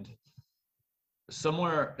 and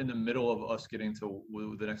somewhere in the middle of us getting to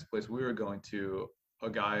the next place we were going to, a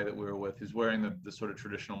guy that we were with, who's wearing the sort of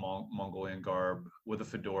traditional Mongolian garb with a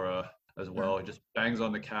fedora as well. He just bangs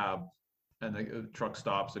on the cab, and the truck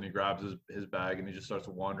stops, and he grabs his bag, and he just starts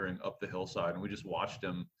wandering up the hillside. And we just watched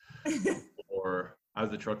him. Or as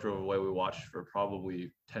the truck drove away, we watched for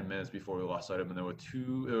probably 10 minutes before we lost sight of him. And there were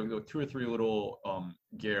two or three little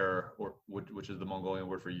ger, or which is the Mongolian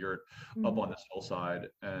word for yurt, up on this hillside,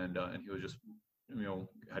 and he was just,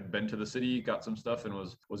 had been to the city, got some stuff, and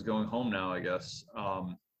was going home now, I guess.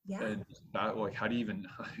 Yeah. And that, like, how do you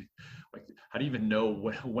even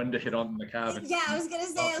know when to hit on the cab? Yeah, I was gonna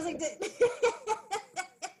say, I was like, this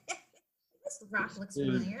rock looks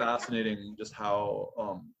familiar. It was fascinating just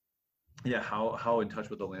how how in touch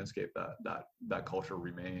with the landscape that culture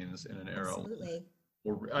remains in an era. Absolutely.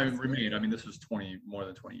 I mean, this was more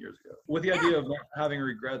than 20 years ago. With the idea of having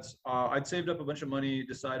regrets, I'd saved up a bunch of money,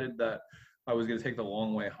 decided that I was going to take the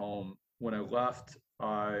long way home. When I left,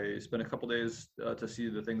 I spent a couple days to see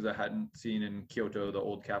the things I hadn't seen in Kyoto, the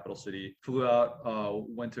old capital city. Flew out,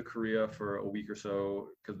 went to Korea for a week or so,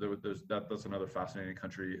 because that's another fascinating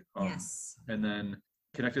country. Yes. And then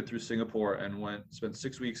connected through Singapore and spent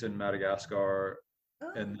 6 weeks in Madagascar,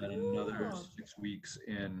 and then another 6 weeks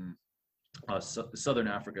in Southern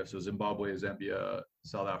Africa. So Zimbabwe, Zambia,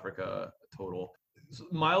 South Africa total. So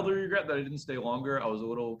mildly regret that I didn't stay longer. I was a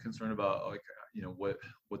little concerned about, like,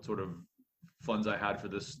 what sort of funds I had for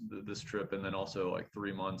this trip, and then also like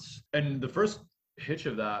 3 months. And the first hitch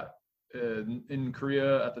of that, in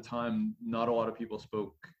Korea at the time, not a lot of people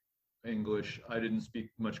spoke English. I didn't speak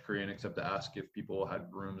much Korean except to ask if people had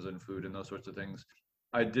rooms and food and those sorts of things.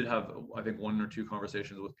 I did have, I think, 1 or 2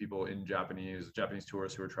 conversations with people in Japanese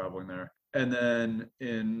tourists who were traveling there. And then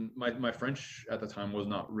in my French at the time was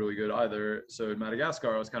not really good either. So in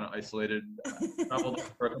Madagascar, I was kind of isolated. I traveled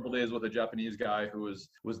for a couple of days with a Japanese guy who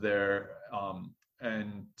was there.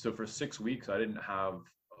 And so for 6 weeks, I didn't have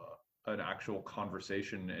an actual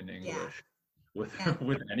conversation in English with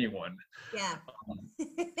anyone. Yeah.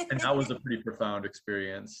 And that was a pretty profound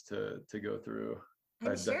experience to go through.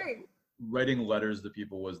 I'm sure. Writing letters to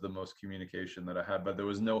people was the most communication that I had, but there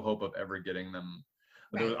was no hope of ever getting them.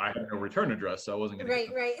 Right. I had no return address, so I wasn't going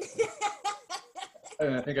to. Right.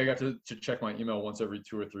 And I think I got to check my email once every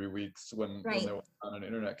 2 or 3 weeks when they were on an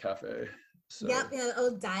internet cafe. So, yep,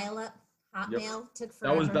 old dial-up Hotmail took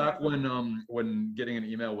forever. That was back when getting an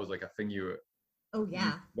email was like a thing you. Oh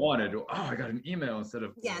yeah. Wanted. Oh, I got an email instead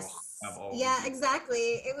of. Yes. Yeah,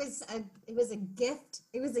 exactly. It was a gift.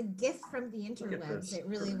 It was a gift from the interwebs. It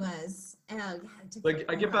really was.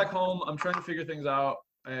 I get back home. I'm trying to figure things out,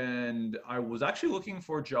 and I was actually looking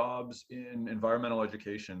for jobs in environmental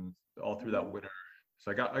education all through that winter.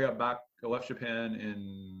 So I got back. I left Japan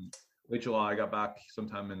in late July. I got back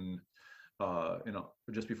sometime in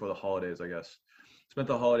just before the holidays, I guess. Spent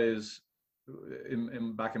the holidays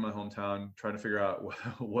back in my hometown, trying to figure out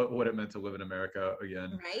what it meant to live in America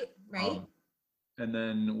again. Right. And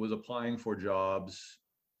then was applying for jobs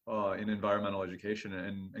in environmental education,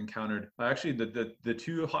 and encountered actually the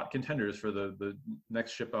 2 hot contenders for the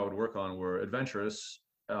next ship I would work on were Adventurous,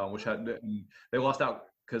 which they lost out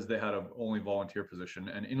because they had a only volunteer position,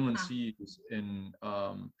 and Inland Seas in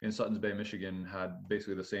Suttons Bay, Michigan had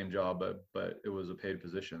basically the same job, but it was a paid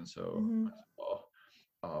position. So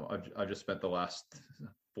I just spent the last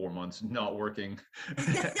 4 months not working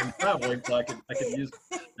and traveling, so I could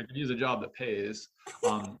use a job that pays,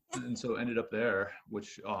 and so ended up there,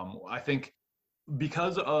 which I think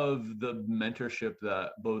because of the mentorship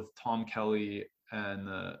that both Tom Kelly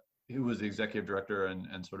and who was the executive director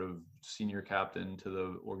and sort of senior captain to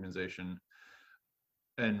the organization,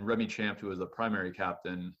 and Remy Champ, who was the primary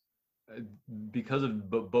captain, because of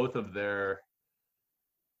both of their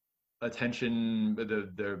attention,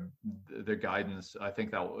 their guidance, I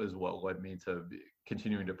think that is what led me to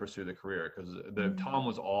continuing to pursue the career, because Tom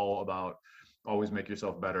was all about always make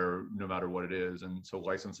yourself better no matter what it is, and so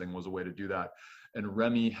licensing was a way to do that. And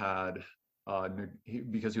Remy had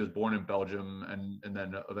because he was born in Belgium and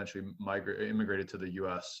then eventually immigrated to the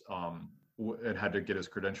US, and had to get his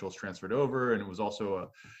credentials transferred over, and it was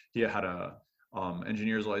also he had a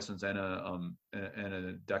engineer's license and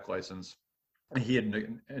a deck license. He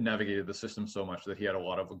had navigated the system so much that he had a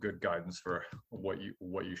lot of good guidance for what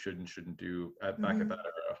you should and shouldn't do back at that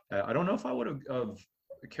era. I don't know if I would have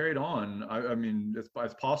carried on. I mean, it's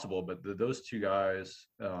possible, but those two guys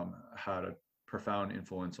had a profound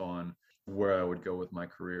influence on where I would go with my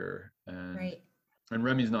career. And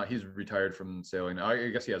Remy's he's retired from sailing.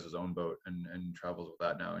 I guess he has his own boat and travels with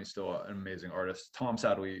that now. He's still an amazing artist. Tom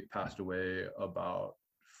sadly passed away about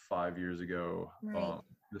 5 years ago,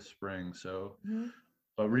 this spring. So,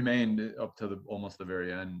 but remained up to almost the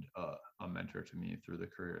very end, a mentor to me through the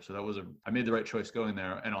career. So I made the right choice going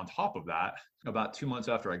there. And on top of that, about 2 months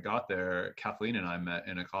after I got there, Kathleen and I met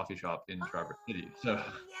in a coffee shop in Traverse City. So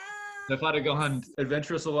if I'd have gone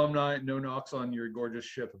adventurous alumni, no knocks on your gorgeous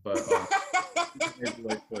ship, but made the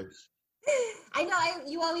right choice. I know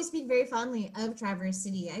you always speak very fondly of Traverse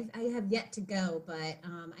City. I have yet to go, but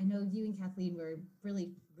I know you and Kathleen were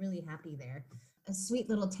really, really happy there. A sweet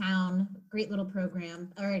little town, great little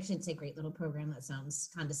program, or I shouldn't say great little program, that sounds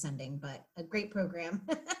condescending, but a great program,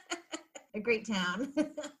 a great town.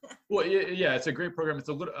 Well, yeah, it's a great program. It's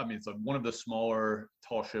it's one of the smaller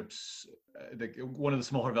tall ships, one of the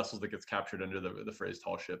smaller vessels that gets captured under the phrase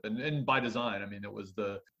tall ship. And by design, I mean,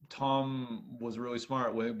 Tom was really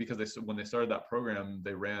smart because when they started that program,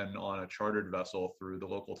 they ran on a chartered vessel through the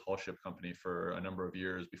local tall ship company for a number of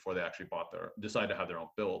years before they actually decided to have their own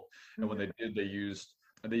build. And when they did, they used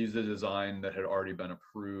a design that had already been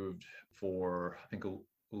approved for, I think,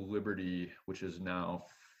 Liberty, which is now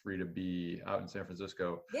free to be out in San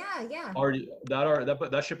Francisco. Yeah.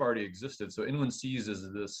 That ship already existed. So Inland Seas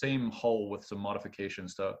is the same hull with some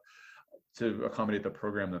modifications to accommodate the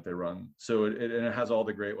program that they run. So it has all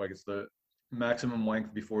the great, like, it's the maximum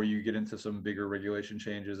length before you get into some bigger regulation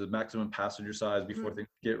changes, the maximum passenger size before things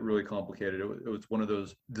get really complicated. It was one of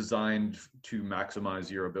those designed to maximize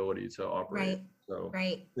your ability to operate.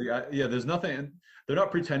 There's nothing. They're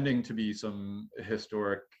not pretending to be some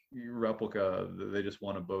historic replica. They just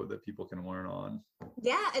want a boat that people can learn on.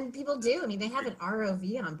 Yeah, and people do. I mean, they have an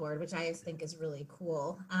ROV on board, which I think is really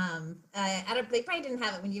cool. They probably didn't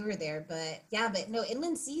have it when you were there, but no,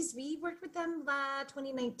 Inland Seas, we worked with them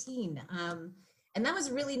 2019. And that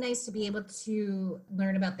was really nice to be able to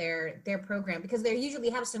learn about their program, because they usually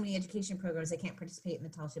have so many education programs they can't participate in the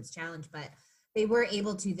Tall Ships Challenge, but they were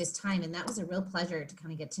able to this time, and that was a real pleasure to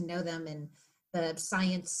kind of get to know them, and the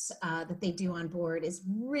science that they do on board is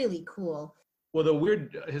really cool. Well,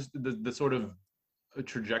 the sort of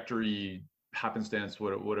trajectory, happenstance,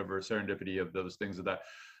 whatever serendipity of those things, that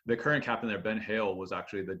the current captain there, Ben Hale, was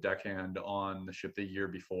actually the deckhand on the ship the year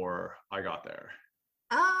before I got there.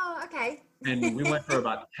 Oh, okay. And we went for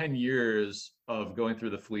about 10 years of going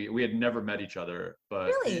through the fleet. We had never met each other, but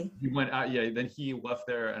really? We went out. Yeah. Then he left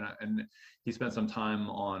there and he spent some time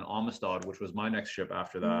on Amistad, which was my next ship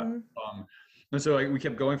after that. And so we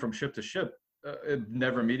kept going from ship to ship,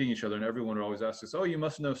 never meeting each other. And everyone would always ask us, "Oh, you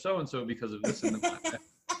must know so-and-so because of this." And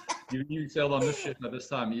you sailed on this ship at this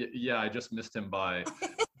time. Yeah, I just missed him by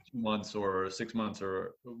 2 months or 6 months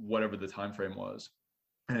or whatever the time frame was.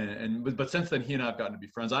 But since then, he and I have gotten to be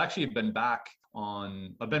friends. I actually have been back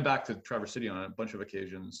to Traverse City on a bunch of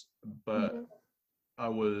occasions, but I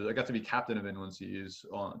got to be captain of Inland Seas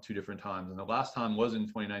on 2 different times. And the last time was in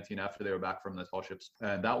 2019 after they were back from the tall ships.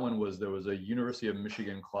 And that one there was a University of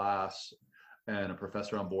Michigan class and a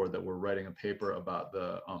professor on board that were writing a paper about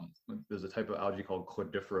there's a type of algae called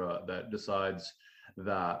Cladifera that decides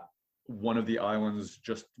that one of the islands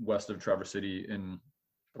just west of Traverse City in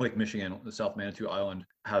Lake Michigan, the South Manitou Island,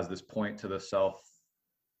 has this point to the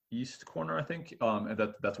southeast corner, I think,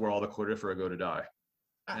 and that's where all the Cladifera go to die.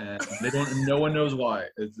 And no one knows why.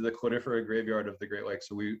 It's the Cladifera graveyard of the Great Lakes.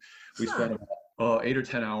 So we spent about 8 or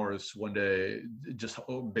 10 hours one day just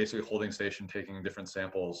basically holding station, taking different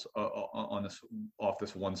samples off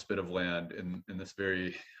this one spit of land in this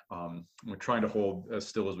very we're trying to hold as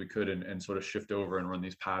still as we could and sort of shift over and run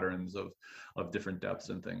these patterns of different depths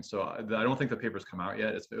and things. So I don't think the paper's come out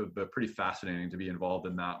yet. It's pretty fascinating to be involved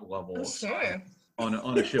in that level. Sure.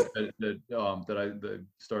 on a ship that I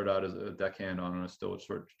started out as a deckhand on, and I was still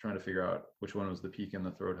sort of trying to figure out which one was the peak and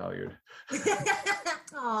the throat halyard.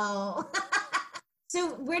 Oh.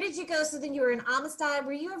 So where did you go? So then you were in Amistad.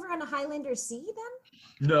 Were you ever on a Highlander Sea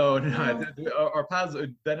then? No, No. our paths.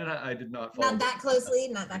 Ben and I did not follow. Not that closely.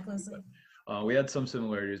 Not that closely. We had some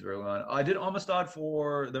similarities early on. I did Amistad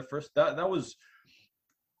for the first. That was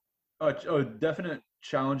a definite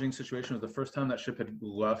challenging situation. It was the first time that ship had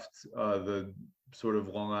left the sort of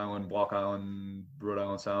Long Island, Block Island, Rhode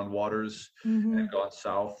Island Sound waters and gone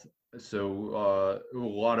south. So a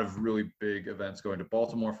lot of really big events, going to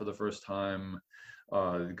Baltimore for the first time,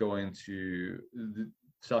 going to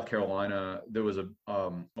South Carolina. There was a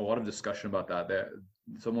lot of discussion about that.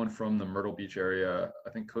 Someone from the Myrtle Beach area, I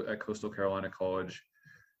think at Coastal Carolina College,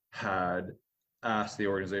 had asked the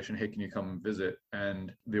organization, hey, can you come visit?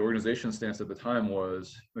 And the organization's stance at the time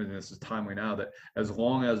was, and this is timely now, that as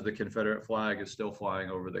long as the Confederate flag is still flying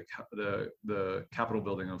over the Capitol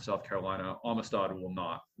building of South Carolina, Amistad will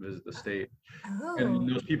not visit the state. Oh. And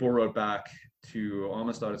those people wrote back to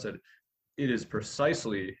Amistad and said, it is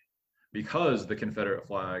precisely because the Confederate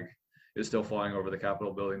flag is still flying over the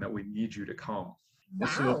Capitol building that we need you to come. Wow.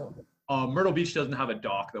 So, Myrtle Beach doesn't have a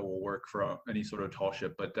dock that will work for any sort of tall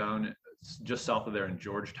ship, but down just south of there in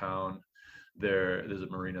Georgetown, there's a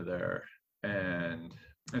marina there, and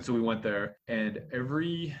so we went there, and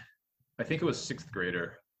I think it was sixth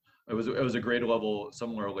grader. It was a grade level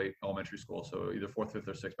somewhere late elementary school, so either fourth, fifth,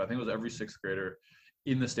 or sixth. But I think it was every sixth grader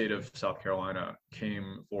in the state of South Carolina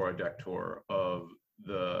came for a deck tour of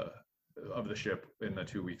the ship in the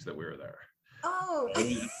 2 weeks that we were there. Oh.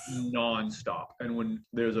 It was nonstop. And when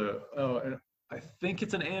there's I think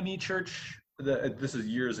it's an AME church. This is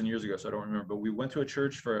years and years ago, so I don't remember. But we went to a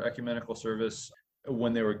church for ecumenical service.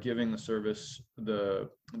 When they were giving the service, the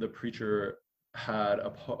preacher had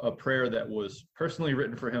a prayer that was personally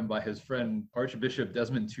written for him by his friend Archbishop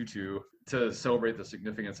Desmond Tutu to celebrate the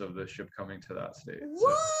significance of the ship coming to that state.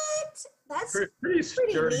 What? So that's pretty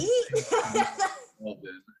neat.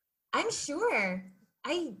 I'm sure.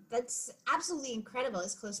 That's absolutely incredible.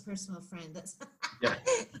 His close personal friend. That's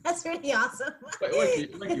that's really awesome.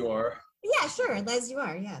 Like you are. Yeah, sure. As you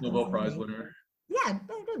are. Yeah. Nobel Prize winner. Yeah,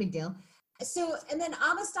 no big deal. So, and then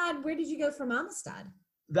Amistad, where did you go from Amistad?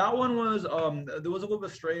 That one was there was a little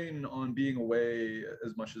bit of strain on being away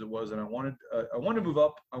as much as it was, and I wanted to move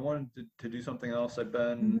up. I wanted to do something else. I'd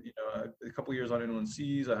been a couple of years on inland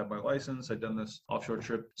seas. I had my license. I'd done this offshore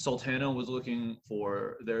trip. Sultana was looking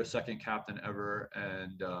for their second captain ever,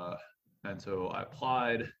 and so I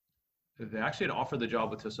applied. They actually had offered the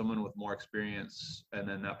job to someone with more experience, and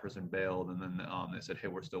then that person bailed, and then they said, hey,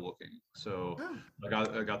 we're still looking. So I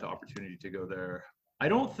got the opportunity to go there. I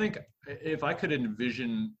don't think, if I could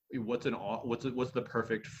envision what's the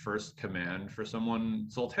perfect first command for someone,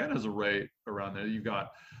 Sultana's right around there. You've got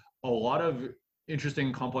a lot of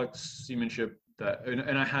interesting, complex seamanship that,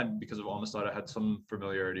 and I had, because of Amistad, I had some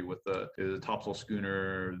familiarity with the topsail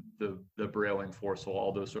schooner, the brailing foresail,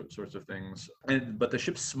 all those sorts of things. But the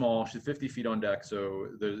ship's small; she's 50 feet on deck, so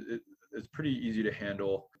it's pretty easy to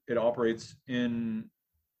handle. It operates in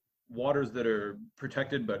waters that are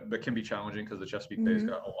protected, but can be challenging because the Chesapeake Bay's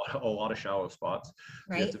got a lot of shallow spots.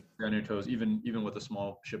 Right. You have to be on your toes, even with a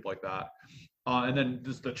small ship like that. And then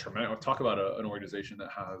just the tremendous. Talk about an organization that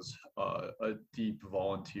has a deep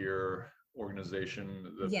volunteer organization.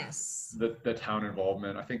 The town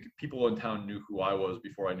involvement. I think people in town knew who I was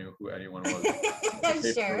before I knew who anyone was. I'm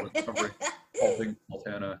sure. Was covering all things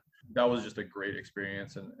Sultana. That was just a great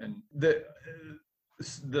experience, and the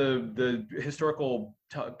historical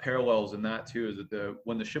parallels in that too is that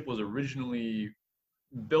when the ship was originally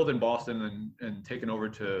built in Boston and taken over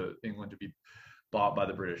to England to be bought by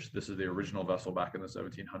the British, this is the original vessel back in the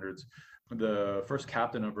 1700s. The first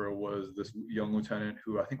captain of her was this young lieutenant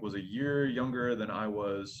who I think was a year younger than I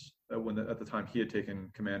was at the time he had taken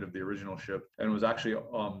command of the original ship, and was actually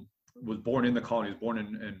was born in the colonies, born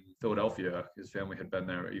in Philadelphia. His family had been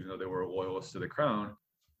there, even though they were loyalists to the crown.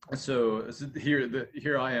 So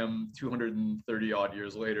here I am 230 odd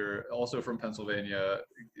years later, also from Pennsylvania,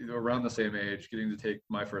 around the same age, getting to take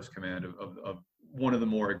my first command of one of the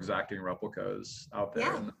more exacting replicas out there.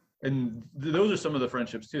 Yeah. And those are some of the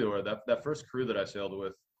friendships too, or that first crew that I sailed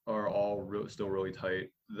with are all still really tight.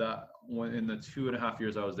 That in the 2.5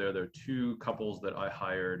 years I was there are two couples that I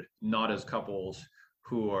hired, not as couples,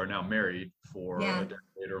 who are now married for a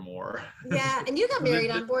decade or more. Yeah, and you got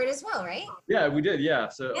married on board as well, right? Yeah, we did. Yeah,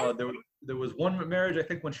 so there was one marriage, I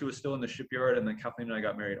think, when she was still in the shipyard, and then Kathleen and I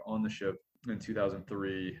got married on the ship in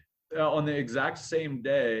 2003. On the exact same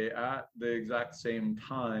day, at the exact same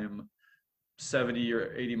time, 70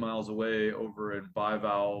 or 80 miles away over in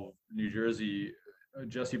Bivalve, New Jersey,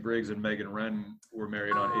 Jesse Briggs and Megan Wren were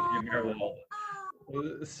married on ATM Airwall.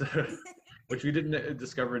 So, which we didn't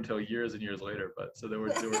discover until years and years later. But so there were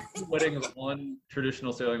two weddings on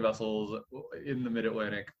traditional sailing vessels in the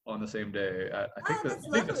Mid-Atlantic on the same day at That's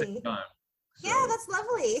I think the same lovely. time. So, Yeah, that's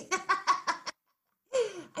lovely.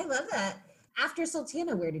 I love that. After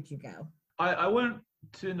Sultana, where did you go? I went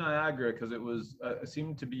to Niagara because it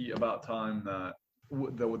seemed to be about time that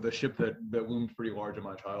the ship that loomed pretty large in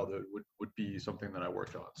my childhood would be something that I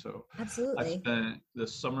worked on. So I Absolutely. spent the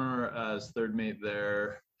summer as third mate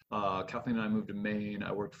there. Kathleen and I moved to Maine.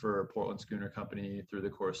 I worked for a Portland Schooner Company through the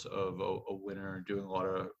course of a winter, doing a lot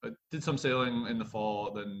of, did some sailing in the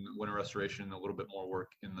fall, then winter restoration, a little bit more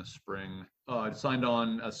work in the spring. I signed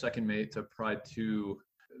on as second mate to Pride 2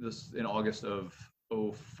 this in August of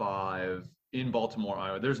 '05 in Baltimore,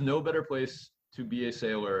 Iowa. There's no better place to be a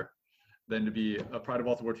sailor than to be a Pride of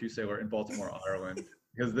Baltimore 2 sailor in Baltimore, Ireland.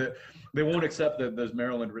 Because they won't accept that there's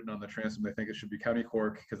Maryland written on the transom. They think it should be County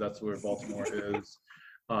Cork because that's where Baltimore is.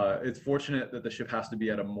 It's fortunate that the ship has to be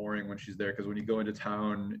at a mooring when she's there, because when you go into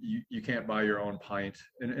town, you can't buy your own pint.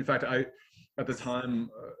 And in fact, at the time,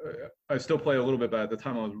 I still play a little bit, but at the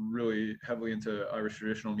time I was really heavily into Irish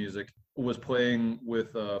traditional music, was playing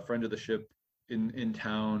with a friend of the ship in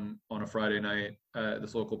town on a Friday night at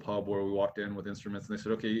this local pub where we walked in with instruments, and they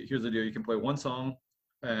said, okay, here's the deal. You can play one song,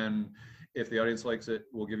 and if the audience likes it,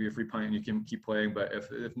 we'll give you a free pint and you can keep playing. But if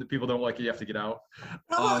the people don't like it, you have to get out.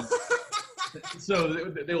 So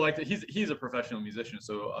they liked it. He's a professional musician,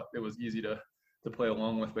 so it was easy to play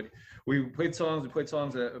along with. But we played songs.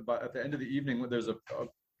 But at the end of the evening, there's a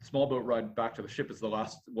small boat ride back to the ship. It's the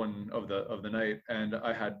last one of the night, and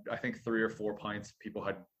I had, I think, 3 or 4 pints people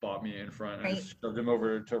had bought me in front, and I just shoved them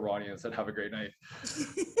over to Ronnie and said, "Have a great night."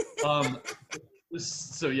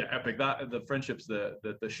 So yeah, epic. That the friendships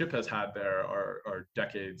that the ship has had there are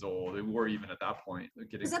decades old. They were even at that point.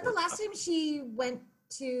 Was that the last time she went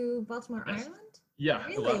to Baltimore, Yes. Ireland? Yeah,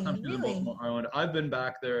 Really? the last time she was in Really? Baltimore, Ireland. I've been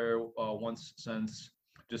back there once since,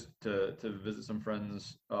 just to visit some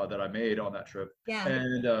friends that I made on that trip. Yeah.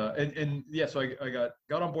 And yeah, so I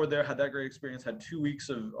got on board there, had that great experience, had 2 weeks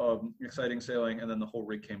of exciting sailing, and then the whole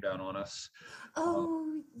rig came down on us.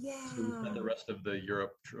 Oh yeah. So we spent the rest of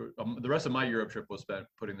the rest of my Europe trip was spent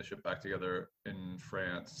putting the ship back together in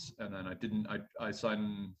France, and then I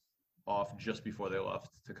signed off just before they left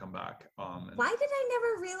to come back. Why did I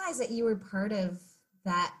never realize that you were part of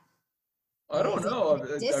that? I don't know.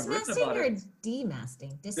 Dismasting or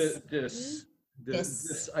demasting?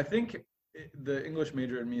 I think the English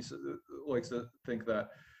major in me likes to think that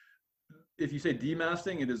if you say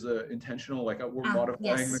demasting, it is intentional, like we're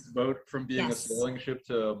modifying this boat from being a sailing ship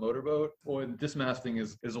to a motorboat. Or dismasting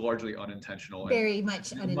is largely unintentional. Very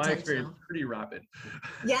much unintentional. My experience, pretty rapid.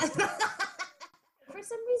 Yeah. For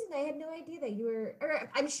some reason, I had no idea that you were, or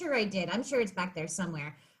I'm sure I did. I'm sure it's back there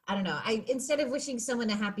somewhere. I don't know. Instead of wishing someone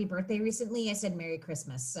a happy birthday recently, I said Merry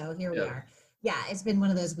Christmas. So here we are. Yeah, it's been one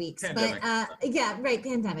of those weeks. Pandemic. But yeah, right.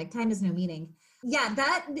 Pandemic. Time has no meaning. Yeah,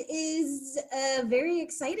 that is very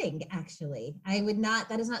exciting, actually.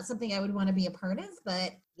 That is not something I would want to be a part of,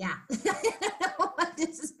 but yeah. I don't know what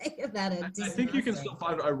to say about it. I think you can still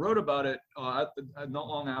find it. I wrote about it not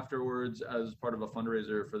long afterwards as part of a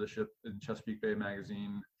fundraiser for the ship in Chesapeake Bay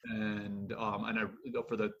magazine, and I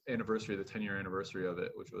for the anniversary, the 10-year anniversary of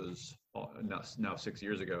it, which was now 6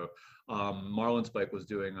 years ago. Marlinspike was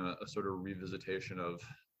doing a sort of revisitation of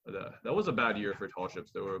that was a bad year for tall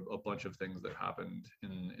ships. There were a bunch of things that happened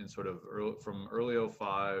in sort of from early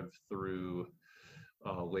 '05 through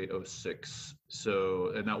late '06.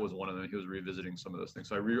 So, and that was one of them. He was revisiting some of those things.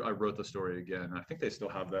 So I wrote the story again. I think they still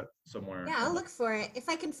have that somewhere. Yeah, I'll look for it. If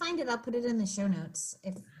I can find it, I'll put it in the show notes,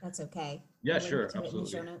 if that's okay. Yeah, sure, absolutely. In the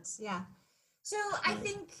show notes. Yeah. So I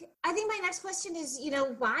think my next question is,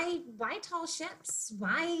 why tall ships?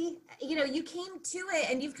 Why, you came to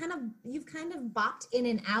it and you've kind of bopped in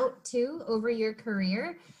and out too over your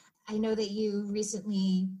career. I know that you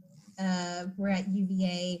recently were at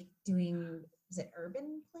UVA doing, is it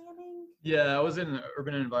urban planning? Yeah, I was in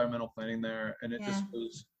urban and environmental planning there, and it just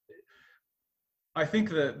was, I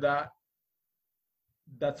think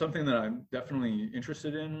that's something that I'm definitely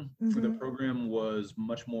interested in. Mm-hmm. The program was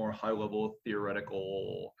much more high level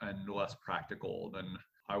theoretical and less practical than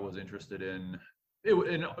I was interested in.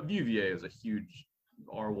 And UVA is a huge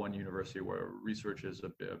R1 university where research is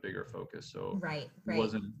a bigger focus. So right. it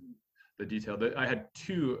wasn't the detail. I had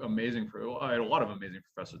I had a lot of amazing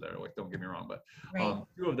professors there, like, don't get me wrong, but Right.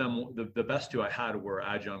 two of them, the best two I had were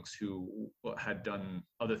adjuncts who had done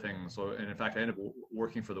other things. So, and in fact, I ended up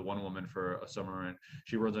working for the one woman for a summer, and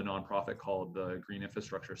she runs a nonprofit called the Green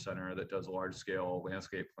Infrastructure Center that does large scale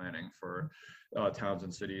landscape planning for towns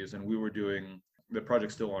and cities. And we were doing, the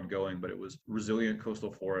project's still ongoing, but it was resilient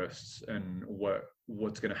coastal forests and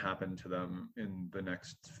what's going to happen to them in the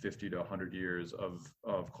next 50 to 100 years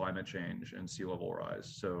of climate change and sea level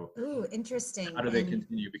rise. So, ooh, interesting. how do they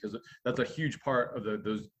continue? Because that's a huge part of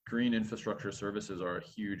those green infrastructure services are a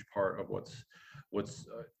huge part of what's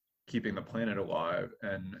keeping the planet alive,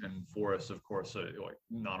 and forests, of course, like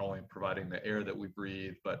not only providing the air that we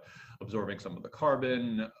breathe, but absorbing some of the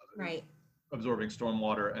carbon, Right. absorbing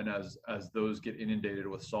stormwater, and as those get inundated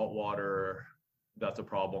with salt water, that's a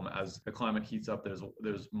problem. As the climate heats up,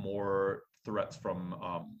 there's more threats from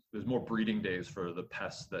there's more breeding days for the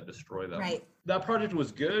pests that destroy them. Right. That project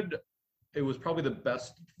was good. It was probably the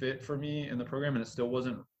best fit for me in the program, and it still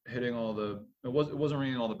wasn't hitting it wasn't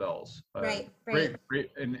ringing all the bells. Right. Great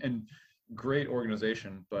and great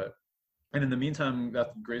organization, and in the meantime,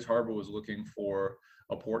 that Grays Harbor was looking for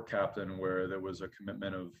a port captain where there was a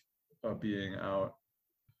commitment of being out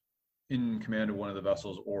in command of one of the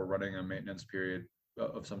vessels or running a maintenance period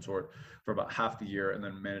of some sort for about half the year, and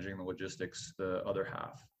then managing the logistics the other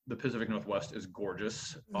half. The Pacific Northwest is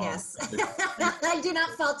gorgeous. Yes. I do not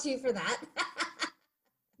fault you for that.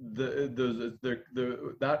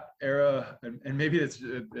 That era, and maybe it's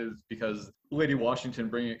because Lady Washington,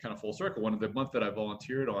 bringing it kind of full circle, one of the month that I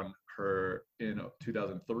volunteered on her in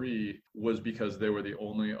 2003 was because they were the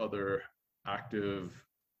only other active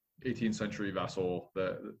 18th century vessel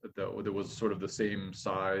that was sort of the same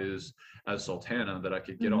size as Sultana that I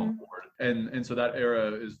could get on board. And so that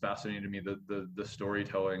era is fascinating to me, the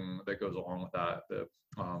storytelling that goes along with that.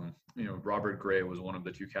 Robert Gray was one of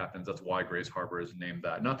the two captains. That's why Grays Harbor is named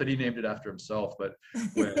that. Not that he named it after himself, but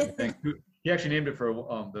he actually named it for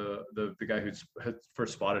the guy who had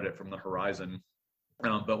first spotted it from the horizon.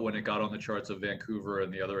 But when it got on the charts of Vancouver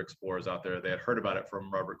and the other explorers out there, they had heard about it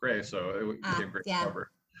from Robert Gray, so it became Grays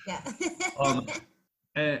Harbor. Yeah.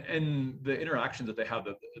 And the interactions that they have,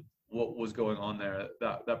 what was going on there,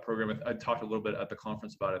 that program, I talked a little bit at the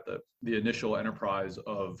conference about it, that the initial enterprise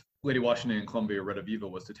of Lady Washington and Columbia Reda Viva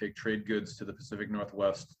was to take trade goods to the Pacific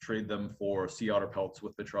Northwest, trade them for sea otter pelts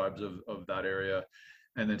with the tribes of that area,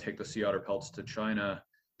 and then take the sea otter pelts to China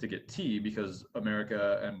to get tea, because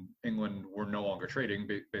America and England were no longer trading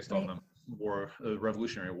based on the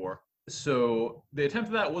Revolutionary War. So the attempt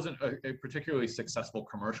at that wasn't a particularly successful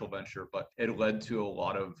commercial venture, but it led to a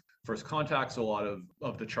lot of first contacts, a lot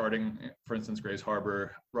of the charting. For instance, Grays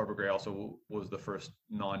Harbor, Robert Gray also was the first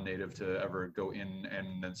non-native to ever go in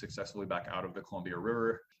and then successfully back out of the Columbia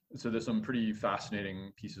River. So there's some pretty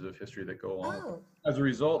fascinating pieces of history that go along. Oh. As a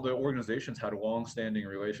result, the organizations had long-standing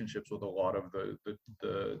relationships with a lot of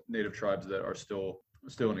the native tribes that are still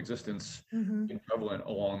in existence and prevalent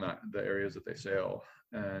along the areas that they sail.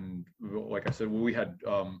 And like I said, we had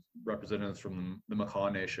representatives from the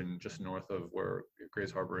Makah Nation just north of where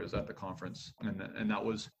Grays Harbor is at the conference, and that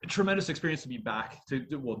was a tremendous experience to be back.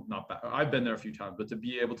 Not back. I've been there a few times, but to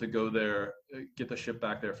be able to go there, get the ship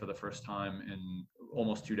back there for the first time in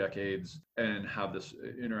almost 2 decades, and have this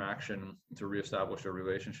interaction to reestablish a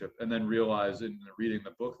relationship, and then realize in reading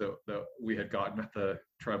the book that we had gotten at the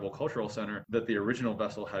Tribal Cultural Center that the original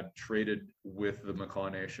vessel had traded with the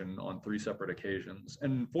Makah Nation on 3 separate occasions.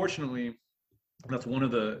 And fortunately, that's one of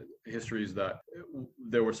the histories that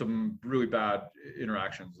there were some really bad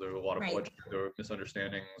interactions. There were a lot of bloodshed, there were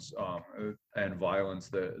misunderstandings and violence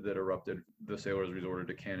that erupted. The sailors resorted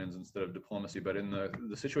to cannons instead of diplomacy. But in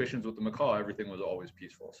the situations with the Makah, everything was always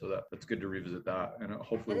peaceful. So that's good to revisit that. And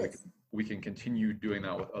hopefully we can continue doing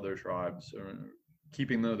that with other tribes,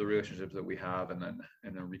 keeping the relationships that we have and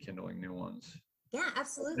then rekindling new ones. Yeah,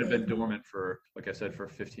 absolutely. They've been dormant for, like I said, for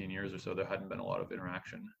 15 years or so. There hadn't been a lot of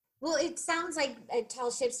interaction. Well, it sounds like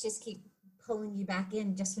tall ships just keep pulling you back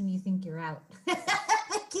in just when you think you're out. They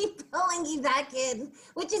keep pulling you back in,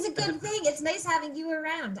 which is a good thing. It's nice having you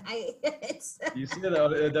around. You see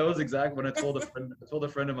that was exactly when I told a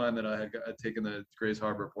friend of mine that I had taken the Grays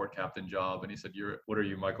Harbor port captain job, and he said, "What are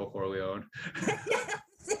you, Michael Corleone?"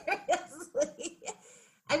 Seriously.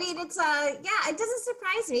 I mean, it's it doesn't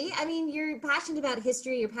surprise me. I mean, you're passionate about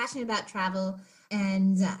history, you're passionate about travel,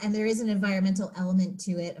 and there is an environmental element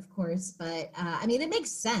to it, of course. But I mean, it makes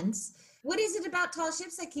sense. What is it about tall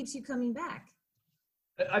ships that keeps you coming back?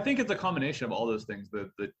 I think it's a combination of all those things: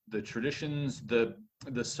 the traditions, the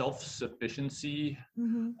self-sufficiency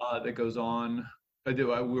that goes on, I do.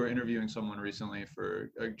 We were interviewing someone recently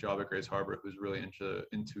for a job at Grace Harbor who's really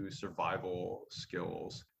into survival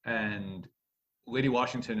skills. And Lady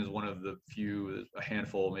Washington is one of the few, a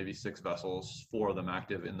handful, maybe 6 vessels, 4 of them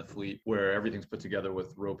active in the fleet, where everything's put together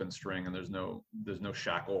with rope and string, and there's no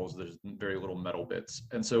shackles, there's very little metal bits.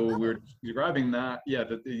 And so we Oh, were describing that, yeah,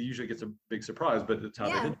 that it usually gets a big surprise, but it's how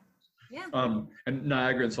they yeah. did. Yeah. And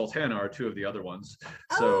Niagara and Sultana are 2 of the other ones.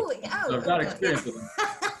 So, Oh, so oh, I've got okay. Yeah. experience with them.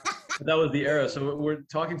 But that was the era. So we're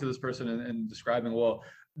talking to this person and describing, well,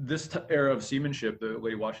 this era of seamanship that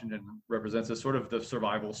Lady Washington represents is sort of the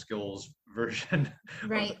survival skills version of the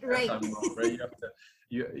Right, right. maritime world, right?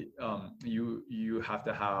 You have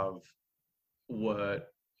to have what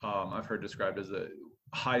I've heard described as a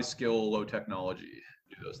high skill, low technology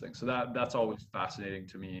to do those things. So that's always fascinating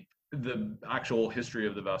to me. The actual history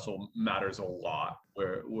of the vessel matters a lot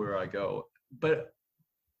where I go, but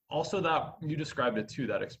also that you described it too,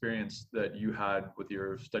 that experience that you had with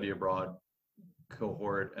your study abroad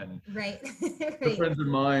cohort and Right. the Right. friends of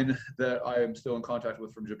mine that I am still in contact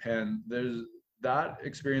with from Japan. There's that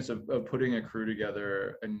experience of putting a crew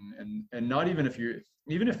together and not even if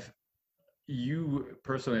you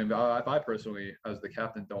personally, if I personally as the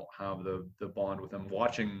captain don't have the bond with them,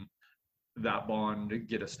 watching that bond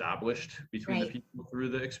get established between the Right. people through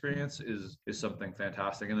the experience is something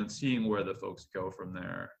fantastic, and then seeing where the folks go from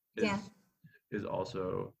there Yeah. is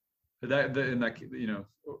also that in that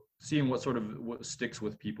seeing what sticks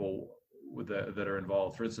with people that are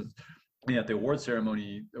involved. For instance, at the award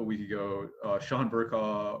ceremony a week ago, Sean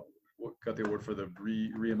Burkaw got the award for the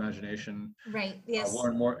reimagination. Right. Yes.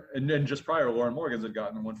 Lauren Moore, and then just prior, Lauren Morgan's had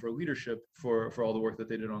gotten one for leadership for all the work that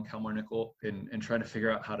they did on Kalmar Nickel and trying to figure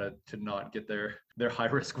out how to not get their high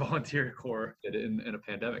risk volunteer corps in a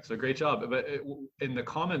pandemic. So great job. But in the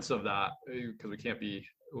comments of that, because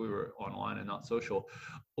we were online and not social,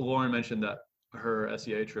 Lauren mentioned that her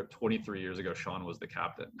SEA trip 23 years ago, Sean was the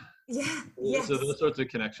captain. Yeah. So Yes. those sorts of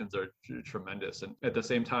connections are tremendous. And at the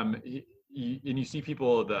same time, you see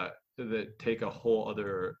people that take a whole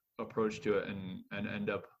other approach to it and end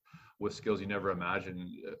up with skills you never imagined.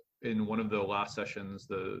 In one of the last sessions,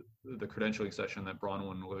 the credentialing session that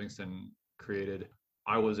Bronwyn Livingston created,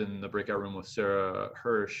 I was in the breakout room with Sarah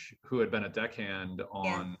Hirsch, who had been a deckhand Yeah.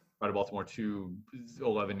 on Pride of Baltimore 2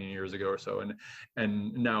 11 years ago or so,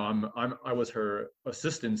 and now I was her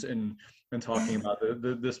assistant in talking about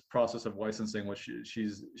this process of licensing, which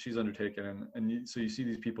she's undertaken, so you see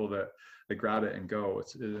these people that grab it and go.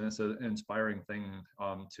 It's an inspiring thing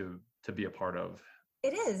to be a part of.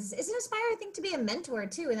 It is. It's an inspiring thing to be a mentor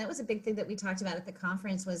too, and that was a big thing that we talked about at the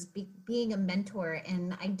conference was being a mentor.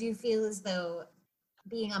 And I do feel as though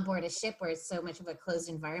being on board a ship where it's so much of a closed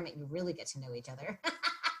environment, you really get to know each other.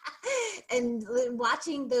 And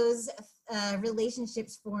watching those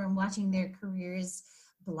relationships form, watching their careers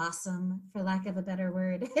blossom, for lack of a better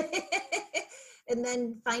word. And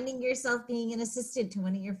then finding yourself being an assistant to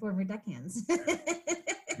one of your former deckhands.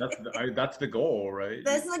 That's the goal, right?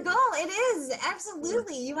 That's the goal. It is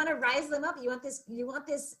absolutely. You want to rise them up. You want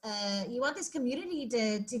this community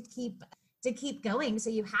to keep going. So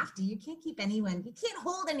you have to. You can't you can't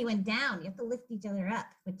hold anyone down. You have to lift each other up.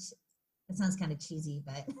 Which that sounds kind of cheesy,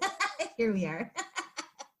 but here we are.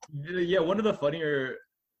 Yeah, one of the funnier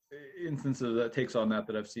instances that takes on that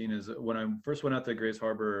I've seen is when I first went out to Grace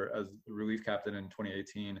Harbor as relief captain in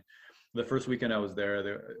 2018. The first weekend I was there,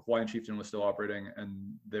 the Hawaiian Chieftain was still operating,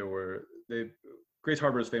 and Grace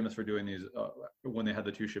Harbor is famous for doing these when they had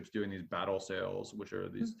the 2 ships doing these battle sails, which are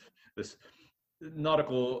this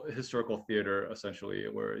nautical historical theater essentially,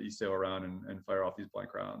 where you sail around and fire off these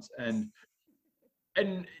blank rounds.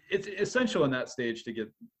 And it's essential in that stage to get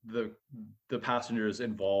the passengers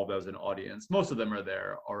involved as an audience. Most of them are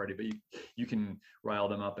there already, but you can rile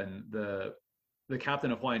them up. And the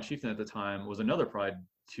captain of Hawaiian Chieftain at the time was another Pride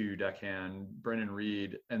 2 deckhand, Brennan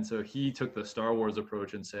Reed. And so he took the Star Wars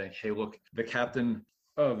approach and saying, hey, look, the captain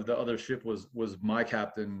of the other ship was my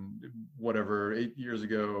captain, whatever, 8 years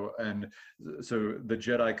ago. And so the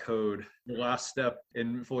Jedi code, the last step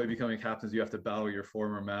in fully becoming captains, you have to battle your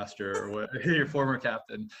former master or your former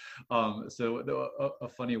captain. So a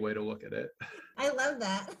funny way to look at it. I love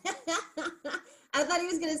that. I thought he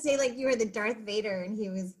was gonna say like you were the Darth Vader and he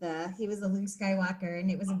was the Luke Skywalker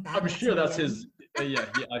and it was a battle. I'm sure that's his. Yeah,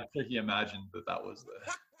 I'm sure he imagined that was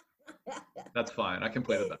That's fine. I can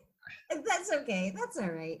play the back. That's okay. That's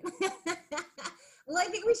all right. Well, I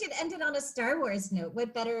think we should end it on a Star Wars note.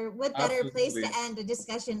 What better place to end a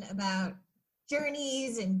discussion about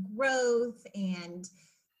journeys and growth and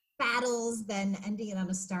battles than ending it on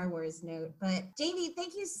a Star Wars note. But Jamie,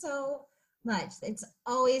 thank you so much. It's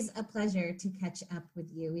always a pleasure to catch up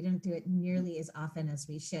with you. We don't do it nearly as often as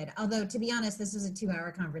we should. Although, to be honest, this was a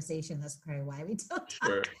 2-hour conversation. That's probably why we don't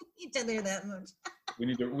Sure. talk to each other that much. We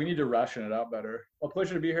need to ration it out better. A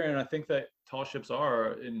pleasure to be here, and I think that tall ships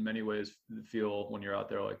are in many ways feel when you're out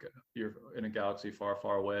there like you're in a galaxy far,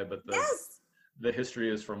 far away. But Yes. the history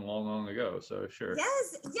is from long, long ago. So sure.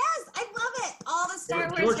 Yes. Yes. I love it. All the Star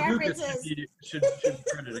Wars George references. Lucas should be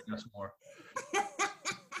crediting us more.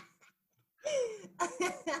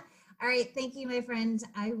 All right. Thank you, my friend.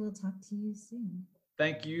 I will talk to you soon.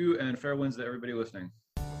 Thank you, and fair winds to everybody listening.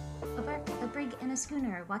 A Bark, a Brig, and a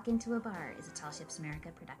Schooner Walk Into a Bar is a Tall Ships America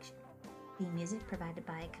production. Theme music provided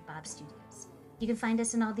by Kebab Studios. You can find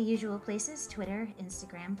us in all the usual places, Twitter,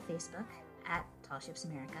 Instagram, Facebook, at Tall Ships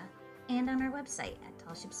America, and on our website at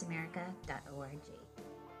tallshipsamerica.org.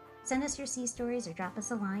 Send us your sea stories or drop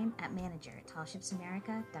us a line at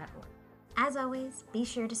manager@tallshipsamerica.org. As always, be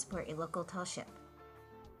sure to support your local tall ship.